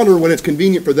badge of honor when it's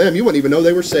convenient for them, you wouldn't even know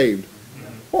they were saved.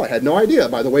 Well, I had no idea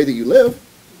by the way that you live.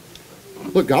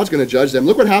 Look, God's going to judge them.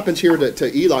 Look what happens here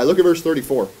to Eli. Look at verse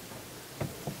 34.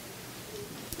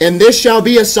 And this shall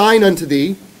be a sign unto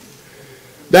thee,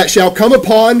 that shall come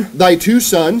upon thy two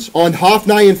sons, on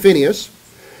Hophni and Phinehas.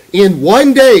 In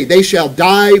one day they shall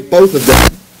die both of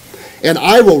them. And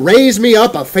I will raise me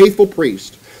up a faithful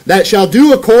priest, that shall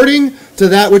do according to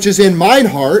that which is in mine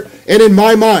heart and in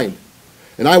my mind.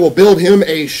 And I will build him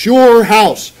a sure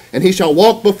house, and he shall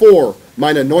walk before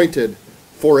mine anointed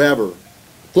forever.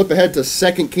 Flip ahead to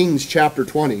 2 Kings chapter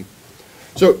 20.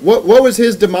 So what was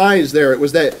his demise there? It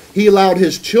was that he allowed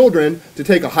his children to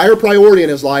take a higher priority in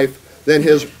his life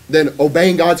than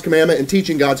obeying God's commandment and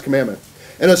teaching God's commandment.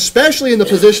 And especially in the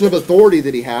position of authority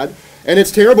that he had. And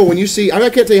it's terrible when you see, I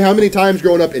can't tell you how many times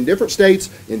growing up in different states,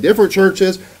 in different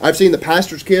churches, I've seen the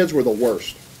pastor's kids were the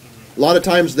worst. A lot of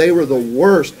times they were the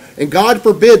worst. And God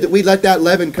forbid that we let that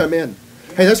leaven come in.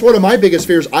 Hey, that's one of my biggest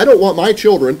fears. I don't want my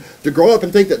children to grow up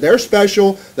and think that they're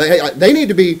special, that hey, they need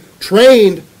to be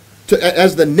trained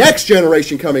as the next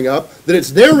generation coming up, that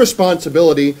it's their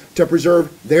responsibility to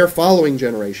preserve their following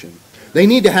generation. They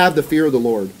need to have the fear of the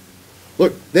Lord.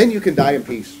 Look, then you can die in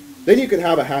peace. Then you can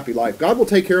have a happy life. God will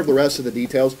take care of the rest of the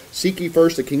details. Seek ye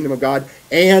first the kingdom of God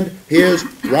and his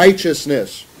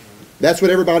righteousness. That's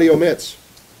what everybody omits.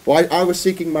 Well, I was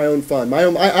seeking my own fun.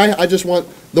 I just want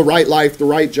the right life, the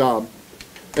right job.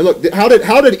 And look, how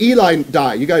did Eli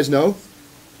die? You guys know?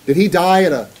 Did he die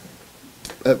at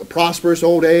a prosperous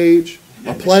old age?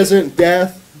 A pleasant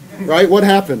death? Right? What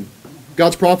happened?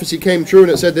 God's prophecy came true,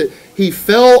 and it said that he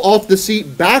fell off the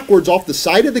seat backwards off the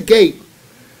side of the gate.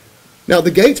 Now,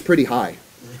 the gate's pretty high.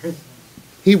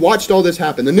 He watched all this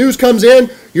happen. The news comes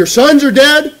in, your sons are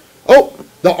dead. Oh,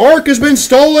 the ark has been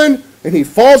stolen. And he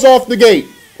falls off the gate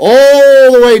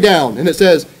all the way down. And it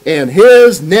says, and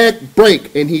his neck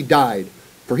brake, and he died.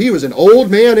 For he was an old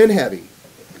man and heavy.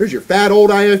 There's your fat old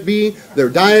IFB. They're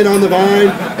dying on the vine.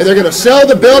 And they're going to sell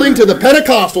the building to the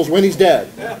Pentecostals when he's dead.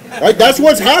 Right? That's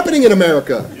what's happening in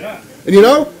America. And you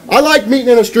know, I like meeting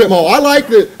in a strip mall. I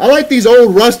like these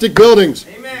old rustic buildings.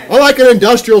 I like an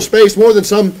industrial space more than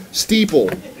some steeple.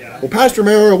 Well, Pastor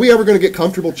Mero, are we ever going to get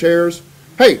comfortable chairs?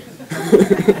 Hey,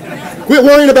 quit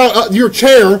worrying about your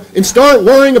chair and start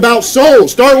worrying about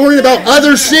souls. Start worrying about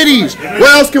other cities.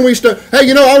 Where else can we start? Hey,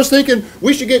 you know, I was thinking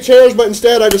we should get chairs, but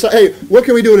instead I decided, hey, what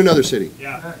can we do in another city?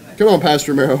 Come on,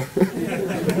 Pastor Mero.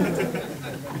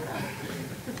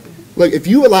 Look, if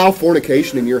you allow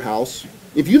fornication in your house,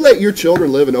 if you let your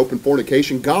children live in open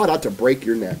fornication, God ought to break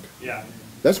your neck.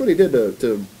 That's what he did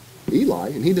to Eli,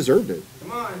 and he deserved it.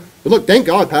 Come on. But look, thank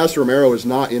God Pastor Romero is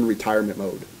not in retirement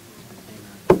mode.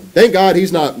 Thank God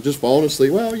he's not just falling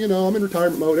asleep. Well, you know, I'm in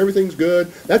retirement mode. Everything's good.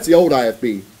 That's the old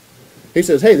IFB. He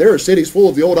says, hey, there are cities full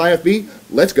of the old IFB.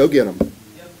 Let's go get them.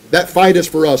 Yep. That fight is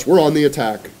for us. We're on the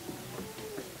attack.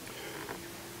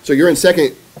 So you're in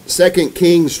 2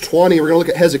 Kings 20. We're going to look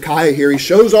at Hezekiah here. He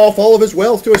shows off all of his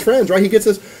wealth to his friends, right? He gets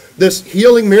this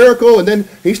healing miracle, and then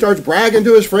he starts bragging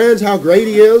to his friends how great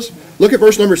he is. Look at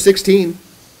verse number 16.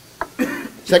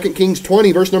 2 Kings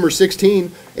 20, verse number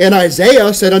 16. And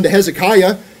Isaiah said unto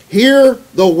Hezekiah, hear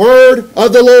the word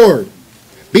of the Lord.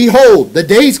 Behold, the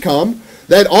days come,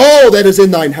 that all that is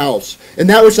in thine house, and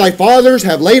that which thy fathers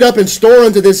have laid up in store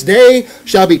unto this day,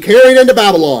 shall be carried into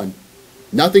Babylon.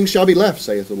 Nothing shall be left,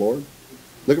 saith the Lord.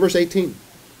 Look at verse 18.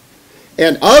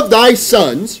 And of thy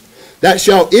sons that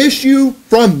shall issue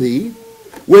from thee,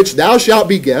 which thou shalt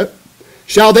beget,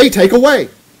 shall they take away.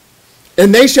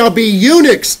 And they shall be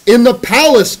eunuchs in the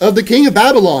palace of the king of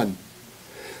Babylon.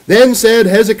 Then said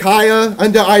Hezekiah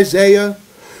unto Isaiah,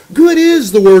 good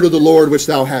is the word of the Lord which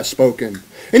thou hast spoken.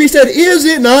 And he said, is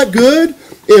it not good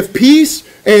if peace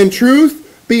and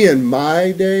truth be in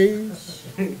my days?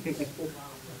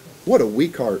 What a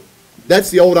weak heart. That's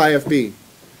the old IFB.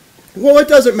 Well, it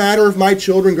doesn't matter if my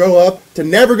children grow up to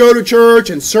never go to church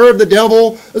and serve the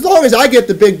devil, as long as I get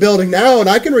the big building now and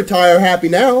I can retire happy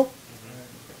now.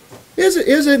 Is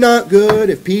it not good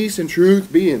if peace and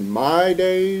truth be in my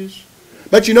days?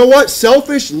 But you know what?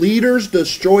 Selfish leaders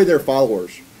destroy their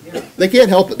followers. Yeah. They can't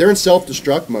help it. They're in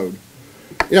self-destruct mode.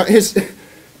 You know,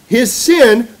 his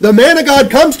sin, the man of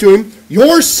God comes to him,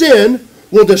 your sin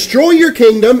will destroy your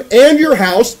kingdom and your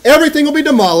house. Everything will be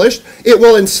demolished. It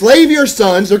will enslave your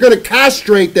sons. They're going to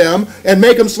castrate them and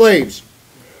make them slaves.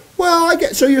 Well, I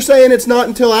get, so you're saying it's not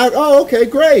until out. Oh, okay,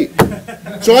 great.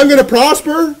 So I'm going to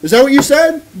prosper? Is that what you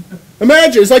said?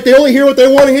 Imagine, it's like they only hear what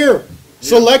they want to hear.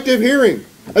 Selective hearing.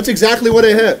 That's exactly what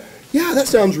it had. Yeah, that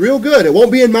sounds real good. It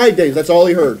won't be in my days. That's all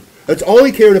he heard. That's all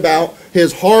he cared about.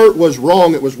 His heart was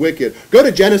wrong. It was wicked. Go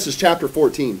to Genesis chapter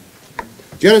 14.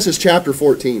 Genesis chapter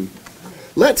 14.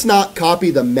 Let's not copy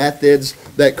the methods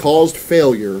that caused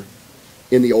failure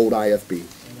in the old IFB.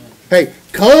 Amen. Hey,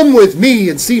 come with me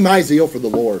and see my zeal for the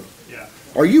Lord. Yeah.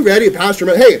 Are you ready, Pastor?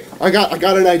 Hey, I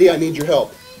got an idea. I need your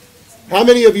help. How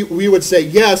many of you we would say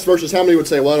yes versus how many would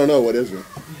say, well, I don't know. What is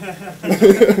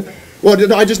it?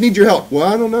 Well, I just need your help. Well,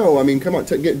 I don't know. I mean, come on.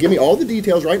 Give me all the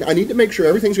details right now. I need to make sure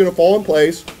everything's going to fall in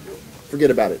place.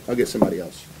 Forget about it. I'll get somebody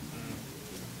else.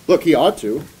 Look, he ought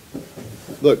to.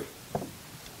 Look.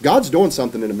 God's doing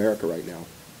something in America right now.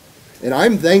 And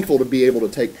I'm thankful to be able to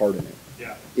take part in it.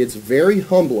 Yeah. It's very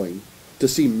humbling to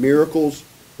see miracles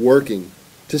working,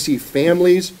 to see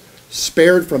families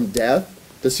spared from death,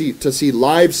 to see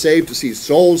lives saved, to see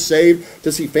souls saved,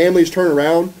 to see families turn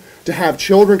around, to have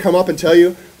children come up and tell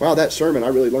you, wow, that sermon, I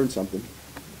really learned something.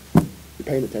 You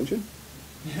paying attention?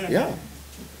 Yeah.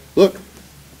 Look,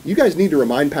 you guys need to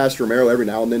remind Pastor Romero every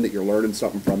now and then that you're learning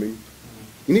something from him.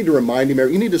 You need to remind him.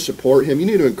 You need to support him. You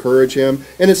need to encourage him.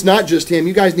 And it's not just him.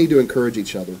 You guys need to encourage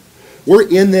each other. We're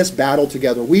in this battle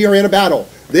together. We are in a battle.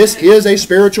 This is a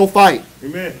spiritual fight.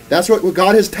 Amen. That's what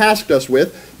God has tasked us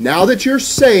with. Now that you're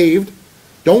saved,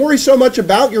 don't worry so much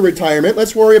about your retirement.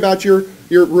 Let's worry about your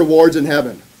rewards in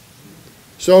heaven.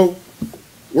 So,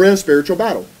 we're in a spiritual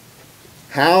battle.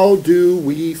 How do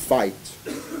we fight?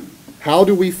 How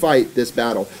do we fight this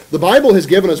battle? The Bible has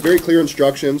given us very clear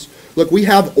instructions. Look, we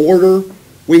have order.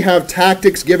 We have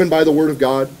tactics given by the Word of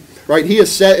God, right? He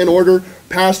has set in order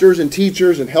pastors and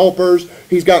teachers and helpers.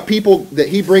 He's got people that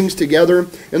he brings together.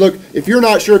 And look, if you're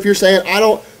not sure, if you're saying, I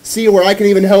don't see where I can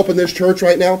even help in this church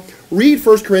right now, read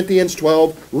 1 Corinthians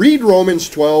 12, read Romans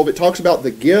 12. It talks about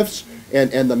the gifts and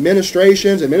the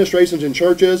administrations in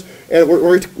churches. And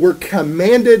we're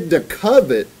commanded to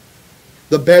covet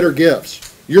the better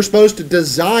gifts. You're supposed to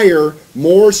desire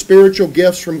more spiritual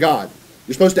gifts from God.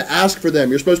 You're supposed to ask for them.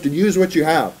 You're supposed to use what you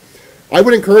have. I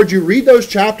would encourage you, read those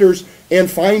chapters and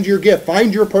find your gift.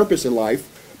 Find your purpose in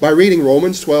life by reading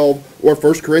Romans 12 or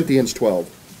 1 Corinthians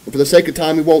 12. And for the sake of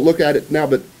time, we won't look at it now,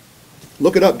 but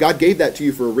look it up. God gave that to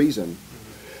you for a reason.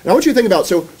 And I want you to think about,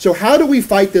 so how do we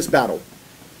fight this battle?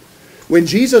 When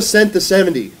Jesus sent the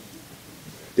 70,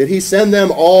 did he send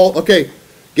them all, okay,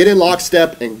 get in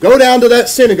lockstep and go down to that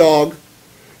synagogue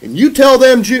and you tell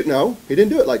them, no, he didn't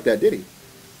do it like that, did he?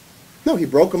 No, he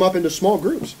broke them up into small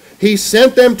groups. He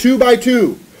sent them 2 by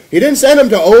 2. He didn't send them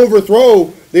to overthrow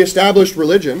the established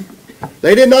religion.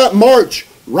 They did not march,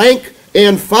 rank,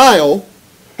 and file.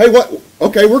 Hey, what?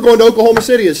 Okay, we're going to Oklahoma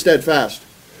City as Steadfast.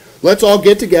 Let's all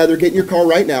get together, get in your car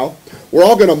right now. We're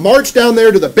all going to march down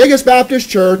there to the biggest Baptist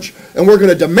church, and we're going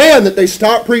to demand that they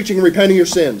stop preaching and repenting of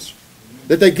sins.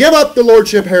 That they give up the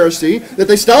lordship heresy, that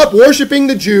they stop worshiping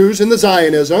the Jews and the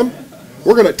Zionism.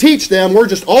 We're going to teach them. We're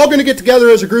just all going to get together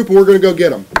as a group and we're going to go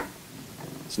get them.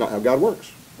 It's not how God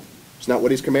works. It's not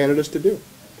what he's commanded us to do.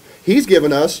 He's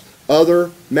given us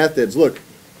other methods. Look,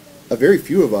 a very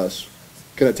few of us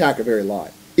can attack a very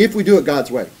lot if we do it God's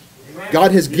way.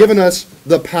 God has given us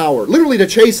the power, literally to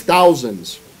chase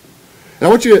thousands. And I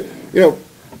want you to,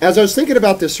 as I was thinking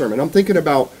about this sermon, I'm thinking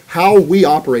about how we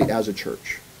operate as a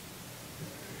church.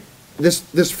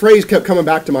 This phrase kept coming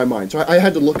back to my mind, so I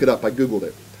had to look it up. I Googled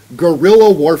it. Guerrilla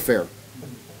warfare.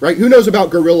 Right? Who knows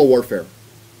about guerrilla warfare?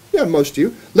 Yeah, most of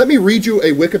you. Let me read you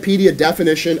a Wikipedia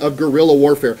definition of guerrilla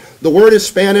warfare. The word is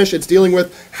Spanish. It's dealing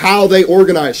with how they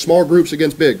organize small groups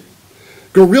against big.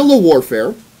 Guerrilla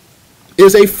warfare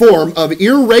is a form of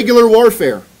irregular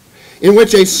warfare in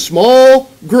which a small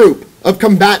group of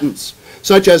combatants,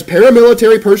 such as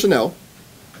paramilitary personnel,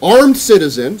 armed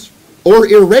citizens, or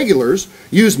irregulars,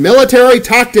 use military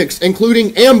tactics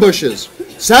including ambushes,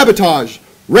 sabotage,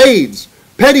 raids,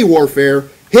 petty warfare,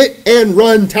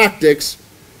 hit-and-run tactics,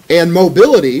 and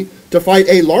mobility to fight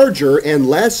a larger and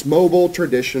less mobile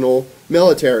traditional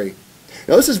military.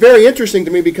 Now this is very interesting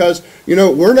to me because,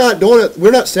 we're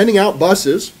not sending out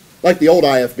buses like the old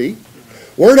IFB.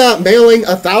 We're not mailing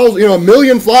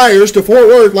 1,000,000 flyers to Fort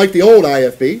Worth like the old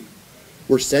IFB.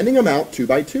 We're sending them out 2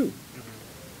 by 2.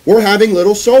 We're having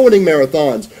little soul winning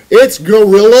marathons. It's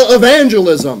guerrilla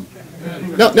evangelism.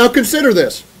 Now consider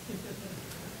this.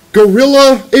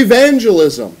 Guerrilla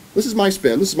evangelism, this is my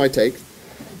spin, this is my take,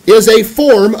 is a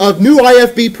form of new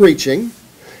IFB preaching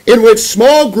in which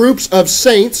small groups of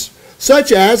saints,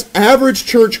 such as average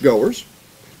churchgoers,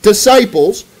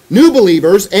 disciples, new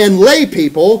believers, and lay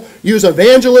people, use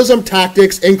evangelism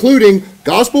tactics including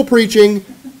gospel preaching,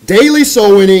 daily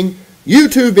soul winning,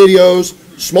 YouTube videos,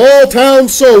 small town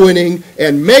soul winning,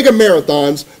 and mega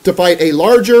marathons to fight a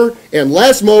larger and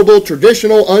less mobile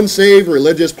traditional unsaved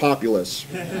religious populace.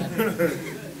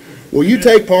 Will you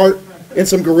take part in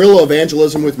some guerrilla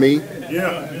evangelism with me?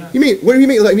 Yeah. What do you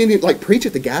mean? Like preach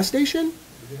at the gas station?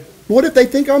 What if they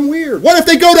think I'm weird? What if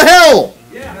they go to hell?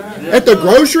 At the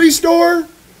grocery store?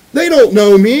 They don't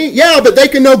know me. Yeah, but they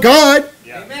can know God.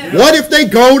 What if they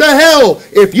go to hell?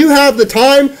 If you have the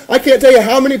time, I can't tell you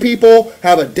how many people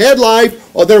have a dead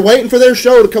life, or they're waiting for their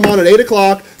show to come on at 8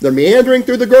 o'clock, they're meandering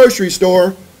through the grocery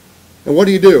store, and what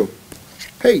do?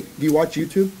 Hey, do you watch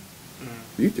YouTube?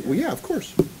 YouTube? Well, yeah, of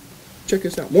course. Check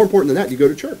this out. More important than that, you go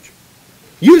to church.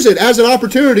 Use it as an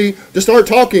opportunity to start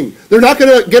talking. They're not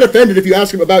going to get offended if you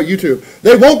ask them about YouTube.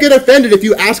 They won't get offended if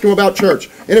you ask them about church.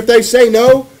 And if they say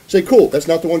no, say, cool, that's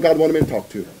not the one God wanted me to talk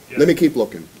to. Let me keep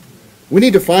looking. We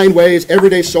need to find ways,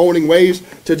 everyday soul winning ways,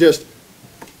 to just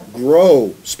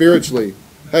grow spiritually.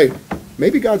 Hey,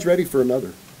 maybe God's ready for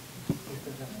another.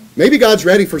 Maybe God's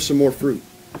ready for some more fruit.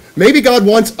 Maybe God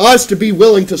wants us to be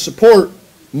willing to support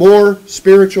more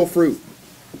spiritual fruit.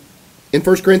 In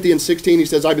 1 Corinthians 16, he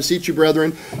says, I beseech you,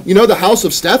 brethren, the house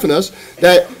of Stephanas,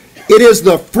 that it is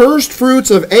the first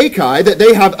fruits of Achaia, that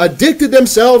they have addicted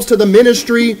themselves to the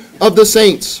ministry of the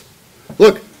saints.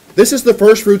 Look, this is the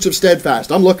first fruits of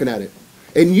Steadfast. I'm looking at it.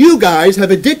 And you guys have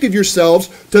addicted yourselves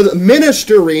to the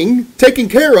ministering, taking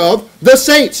care of the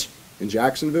saints in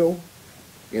Jacksonville,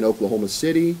 in Oklahoma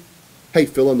City. Hey,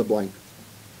 fill in the blank.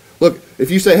 Look, if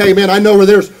you say, hey, man, I know where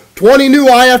there's 20 new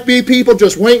IFB people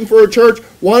just waiting for a church,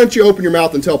 why don't you open your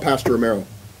mouth and tell Pastor Romero?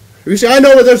 If you say, I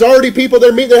know where there's already people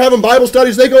they're having Bible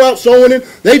studies, they go out soul winning,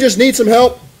 they just need some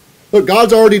help. Look,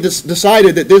 God's already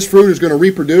decided that this fruit is going to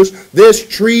reproduce. This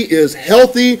tree is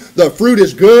healthy. The fruit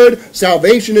is good.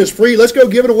 Salvation is free. Let's go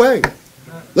give it away.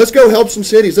 Let's go help some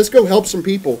cities. Let's go help some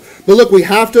people. But look, we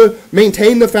have to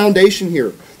maintain the foundation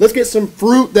here. Let's get some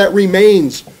fruit that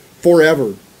remains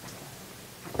forever.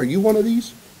 Are you one of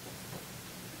these?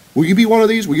 Will you be one of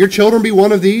these? Will your children be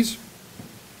one of these?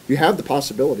 You have the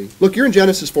possibility. Look, you're in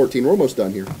Genesis 14. We're almost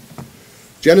done here.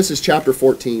 Genesis chapter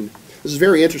 14. This is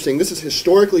very interesting. This is,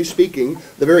 historically speaking,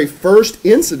 the very first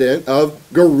incident of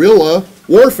guerrilla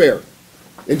warfare.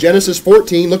 In Genesis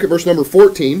 14, look at verse number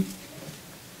 14.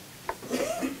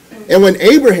 And when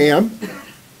Abram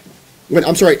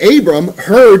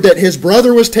heard that his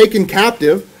brother was taken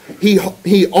captive,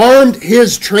 he armed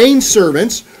his trained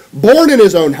servants, born in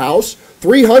his own house,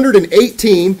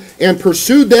 318, and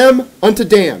pursued them unto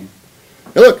Dan.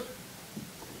 Now look,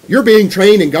 you're being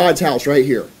trained in God's house right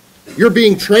here. You're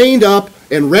being trained up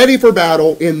and ready for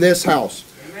battle in this house.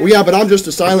 Well, yeah, but I'm just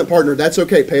a silent partner. That's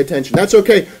okay. Pay attention. That's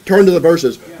okay. Turn to the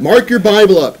verses. Mark your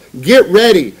Bible up. Get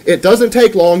ready. It doesn't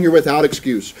take long. You're without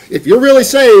excuse. If you're really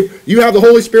saved, you have the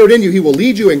Holy Spirit in you. He will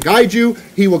lead you and guide you.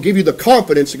 He will give you the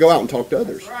confidence to go out and talk to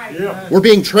others. Yeah. We're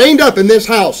being trained up in this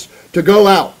house to go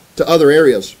out to other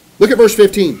areas. Look at verse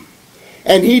 15.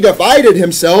 And he divided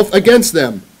himself against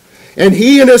them, And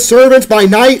he and his servants by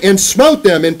night, and smote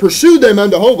them, and pursued them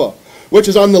unto Hova, which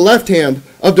is on the left hand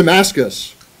of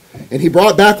Damascus. And he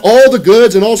brought back all the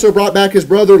goods, and also brought back his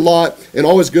brother Lot, and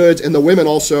all his goods, and the women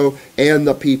also, and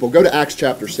the people. Go to Acts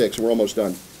chapter 6. We're almost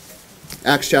done.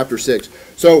 Acts chapter 6.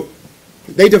 So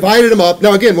they divided them up.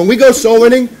 Now again, when we go soul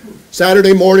winning,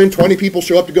 Saturday morning, 20 people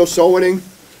show up to go soul winning.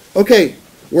 Okay,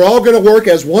 we're all going to work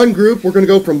as one group. We're going to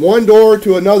go from one door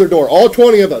to another door. All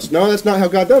 20 of us. No, that's not how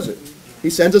God does it. He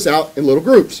sends us out in little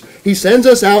groups. He sends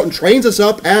us out and trains us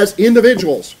up as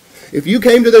individuals. If you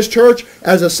came to this church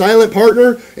as a silent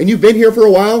partner and you've been here for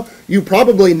a while, you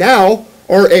probably now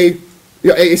are a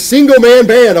single man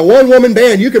band, a one-woman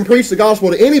band. You can preach the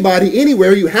gospel to anybody,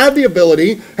 anywhere. You have the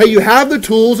ability. Hey, you have the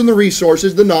tools and the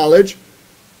resources, the knowledge.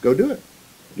 Go do it.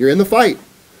 You're in the fight.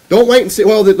 Don't wait and see,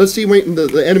 well, let's see when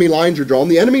the enemy lines are drawn.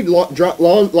 The enemy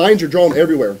lines are drawn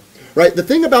everywhere. Right? The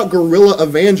thing about guerrilla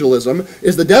evangelism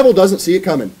is the devil doesn't see it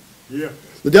coming. Yeah.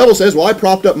 The devil says, well, I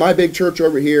propped up my big church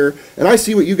over here, and I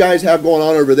see what you guys have going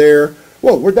on over there.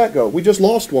 Whoa, where'd that go? We just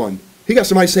lost one. He got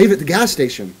somebody saved at the gas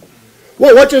station.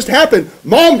 Whoa, what just happened?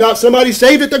 Mom got somebody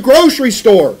saved at the grocery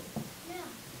store.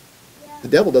 The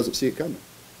devil doesn't see it coming.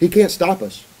 He can't stop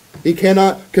us. He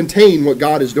cannot contain what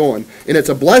God is doing. And it's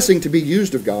a blessing to be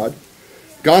used of God.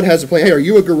 God has a plan. Hey, are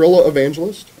you a guerrilla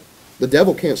evangelist? The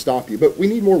devil can't stop you, but we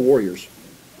need more warriors.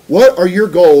 What are your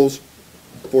goals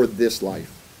for this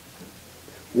life?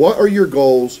 What are your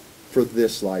goals for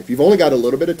this life? You've only got a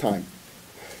little bit of time.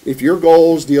 If your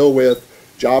goals deal with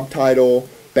job title,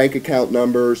 bank account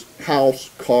numbers, house,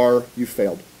 car, you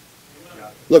failed.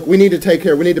 Look, we need to take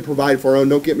care. We need to provide for our own.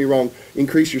 Don't get me wrong.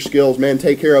 Increase your skills, man.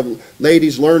 Take care of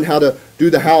ladies. Learn how to do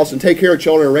the house and take care of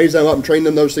children and raise them up and train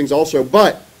them those things also.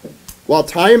 But while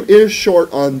time is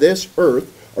short on this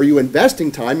earth, are you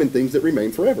investing time in things that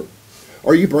remain forever?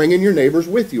 Are you bringing your neighbors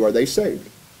with you? Are they saved?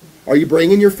 Are you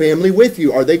bringing your family with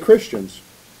you? Are they Christians?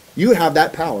 You have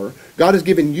that power. God has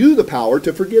given you the power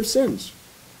to forgive sins.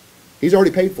 He's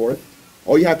already paid for it.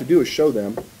 All you have to do is show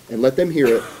them and let them hear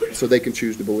it so they can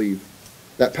choose to believe.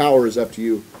 That power is up to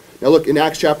you. Now look, in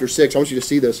Acts chapter 6, I want you to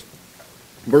see this.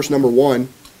 Verse number 1.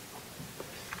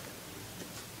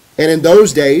 And in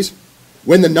those days,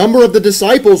 when the number of the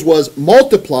disciples was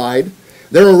multiplied,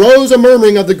 there arose a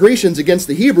murmuring of the Grecians against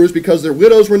the Hebrews because their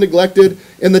widows were neglected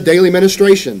in the daily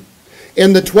ministration.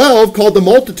 And the 12 called the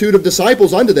multitude of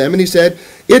disciples unto them, and he said,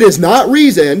 it is not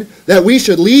reason that we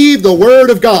should leave the word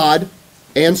of God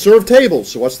and serve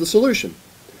tables. So what's the solution?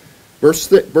 Verse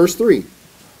 3.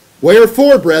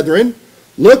 Wherefore, brethren,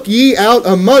 look ye out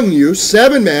among you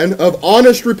 7 men of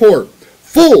honest report,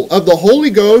 full of the Holy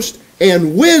Ghost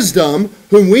and wisdom,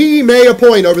 whom we may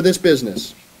appoint over this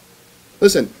business.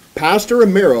 Listen, Pastor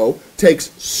Amaro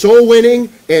takes soul winning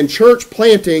and church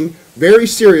planting very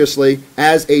seriously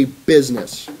as a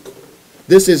business.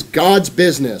 This is God's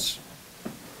business.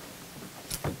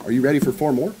 Are you ready for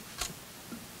 4 more?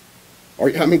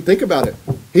 Think about it.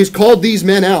 He's called these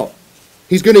men out.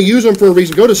 He's going to use them for a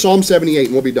reason. Go to Psalm 78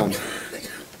 and we'll be done.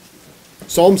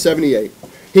 Psalm 78.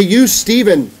 He used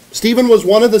Stephen. Stephen was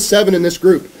one of the 7 in this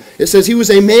group. It says he was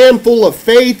a man full of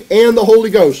faith and the Holy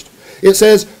Ghost. It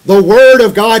says the word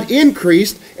of God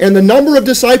increased and the number of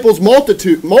disciples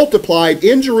multiplied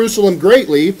in Jerusalem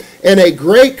greatly, and a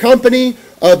great company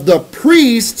of the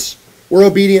priests were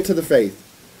obedient to the faith.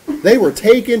 They were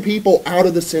taking people out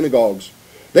of the synagogues.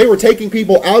 They were taking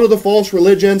people out of the false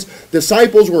religions.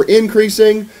 Disciples were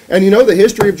increasing. And you know the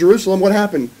history of Jerusalem, what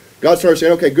happened? God started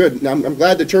saying, okay, good. Now I'm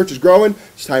glad the church is growing.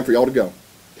 It's time for y'all to go.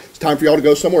 It's time for y'all to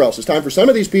go somewhere else. It's time for some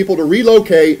of these people to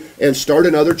relocate and start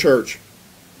another church.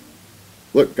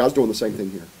 Look, God's doing the same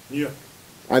thing here. Yeah.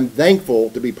 I'm thankful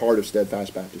to be part of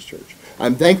Steadfast Baptist Church.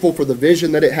 I'm thankful for the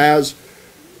vision that it has.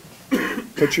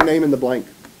 Put your name in the blank.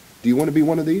 Do you want to be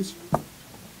one of these?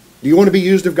 Do you want to be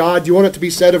used of God? Do you want it to be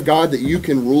said of God that you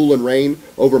can rule and reign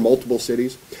over multiple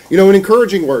cities? You know, an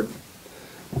encouraging word.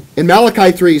 In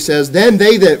Malachi 3 says, then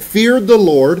they that feared the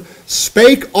Lord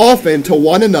spake often to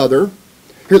one another.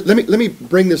 Here, let me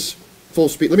bring this full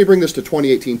speed. Let me bring this to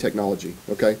 2018 technology,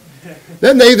 okay?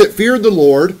 Then they that feared the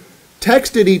Lord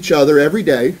texted each other every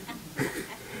day.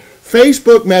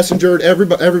 Facebook messengered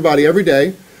everybody every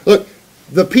day. Look,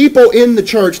 the people in the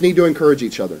church need to encourage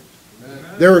each other.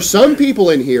 There are some people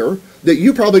in here that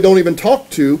you probably don't even talk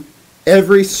to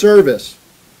every service,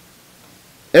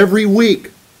 every week,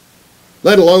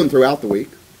 let alone throughout the week.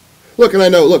 Look, and I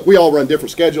know, look, we all run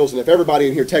different schedules, and if everybody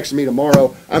in here texts me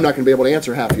tomorrow, I'm not going to be able to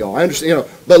answer half of y'all. I understand, you know.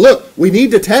 But look, we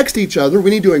need to text each other. We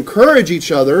need to encourage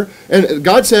each other. And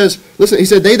God says, listen, he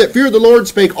said, they that feared the Lord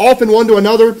spake often one to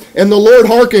another, and the Lord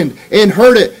hearkened and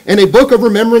heard it. And a book of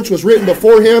remembrance was written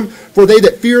before him for they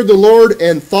that feared the Lord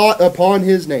and thought upon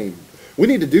his name. We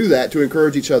need to do that to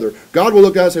encourage each other. God will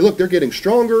look at us and say, look, they're getting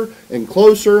stronger and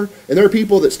closer. And there are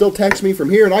people that still text me from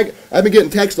here. And I've been getting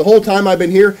texts the whole time I've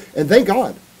been here. And thank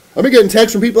God. I've been getting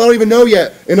texts from people I don't even know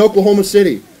yet in Oklahoma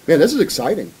City. Man, this is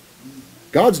exciting.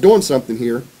 God's doing something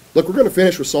here. Look, we're going to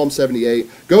finish with Psalm 78.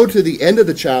 Go to the end of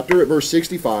the chapter at verse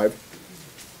 65.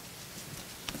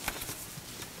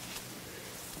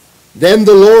 Then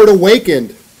the Lord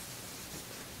awakened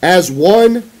as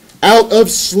one out of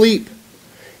sleep,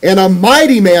 and a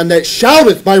mighty man that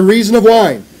shouteth by reason of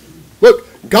wine. Look,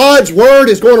 God's word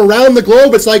is going around the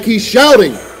globe. It's like he's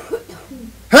shouting,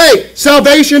 hey,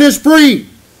 salvation is free.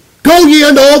 Go ye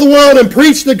into all the world and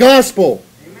preach the gospel.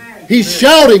 Amen. He's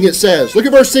shouting, it says. Look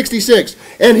at verse 66.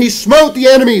 And he smote the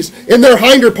enemies in their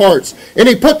hinder parts, and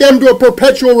he put them to a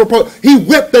perpetual repose. He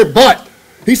whipped their butt.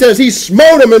 He says he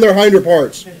smote them in their hinder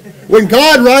parts. When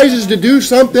God rises to do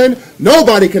something,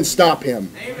 nobody can stop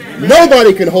him. Amen.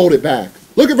 Nobody can hold it back.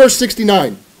 Look at verse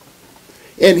 69.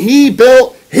 And he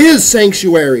built his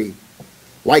sanctuary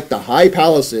like the high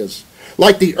palaces,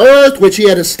 like the earth which he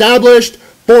had established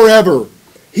forever.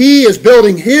 He is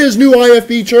building his new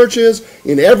IFB churches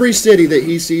in every city that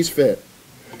he sees fit.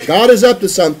 God is up to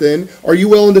something. Are you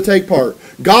willing to take part?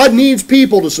 God needs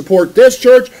people to support this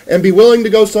church and be willing to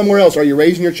go somewhere else. Are you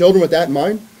raising your children with that in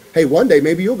mind? Hey, one day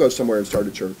maybe you'll go somewhere and start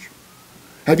a church.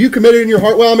 Have you committed in your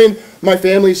heart? Well, I mean, my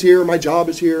family's here. My job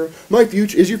is here. My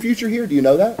future, is your future here? Do you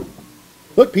know that?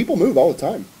 Look, people move all the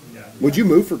time. Would you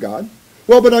move for God?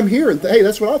 Well, but I'm here. And hey,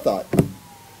 that's what I thought.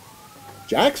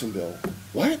 Jacksonville.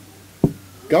 What?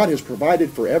 God has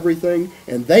provided for everything,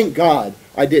 and thank God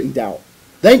I didn't doubt.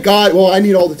 Thank God. Well, I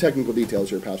need all the technical details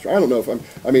here, Pastor. I don't know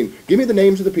if give me the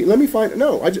names of the people. Let me find it.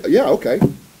 No, yeah, okay.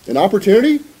 An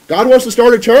opportunity? God wants to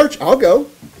start a church? I'll go.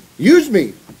 Use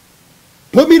me.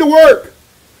 Put me to work.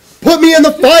 Put me in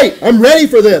the fight. I'm ready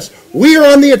for this. We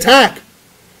are on the attack.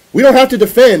 We don't have to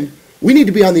defend. We need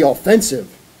to be on the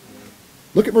offensive.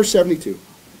 Look at verse 72.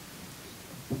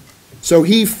 So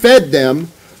he fed them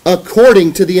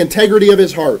according to the integrity of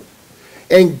his heart,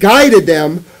 and guided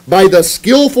them by the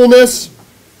skillfulness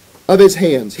of his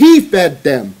hands. He fed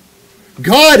them.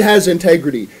 God has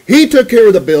integrity. He took care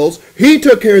of the bills. He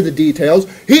took care of the details.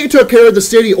 He took care of the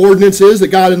city ordinances that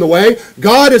got in the way.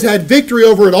 God has had victory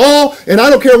over it all, and I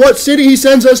don't care what city he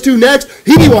sends us to next,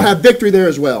 he will have victory there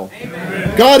as well.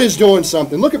 Amen. God is doing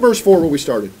something. Look at verse 4 where we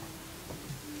started.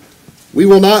 We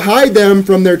will not hide them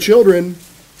from their children,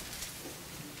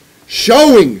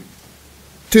 showing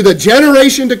to the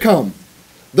generation to come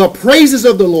the praises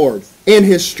of the Lord and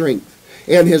his strength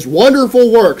and his wonderful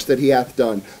works that he hath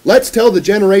done. Let's tell the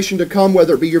generation to come,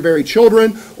 whether it be your very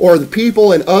children or the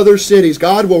people in other cities,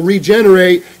 God will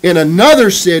regenerate in another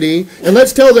city, and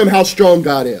let's tell them how strong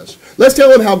God is. Let's tell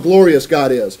them how glorious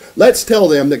God is. Let's tell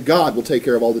them that God will take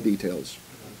care of all the details.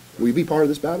 Will you be part of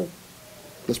this battle?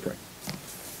 Let's pray.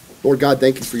 Lord God,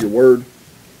 thank you for your word.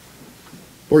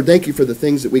 Lord, thank you for the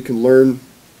things that we can learn.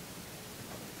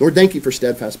 Lord, thank you for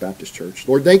Steadfast Baptist Church.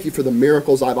 Lord, thank you for the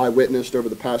miracles I've eyewitnessed over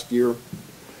the past year.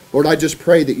 Lord, I just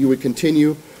pray that you would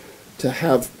continue to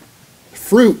have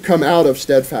fruit come out of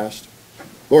Steadfast.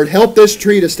 Lord, help this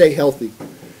tree to stay healthy.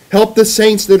 Help the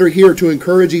saints that are here to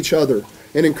encourage each other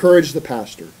and encourage the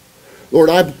pastor. Lord,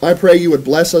 I pray you would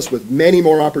bless us with many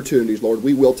more opportunities. Lord,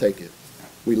 we will take it.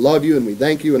 We love you and we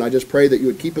thank you, and I just pray that you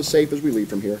would keep us safe as we leave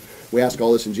from here. We ask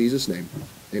all this in Jesus' name.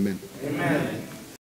 Amen. Amen.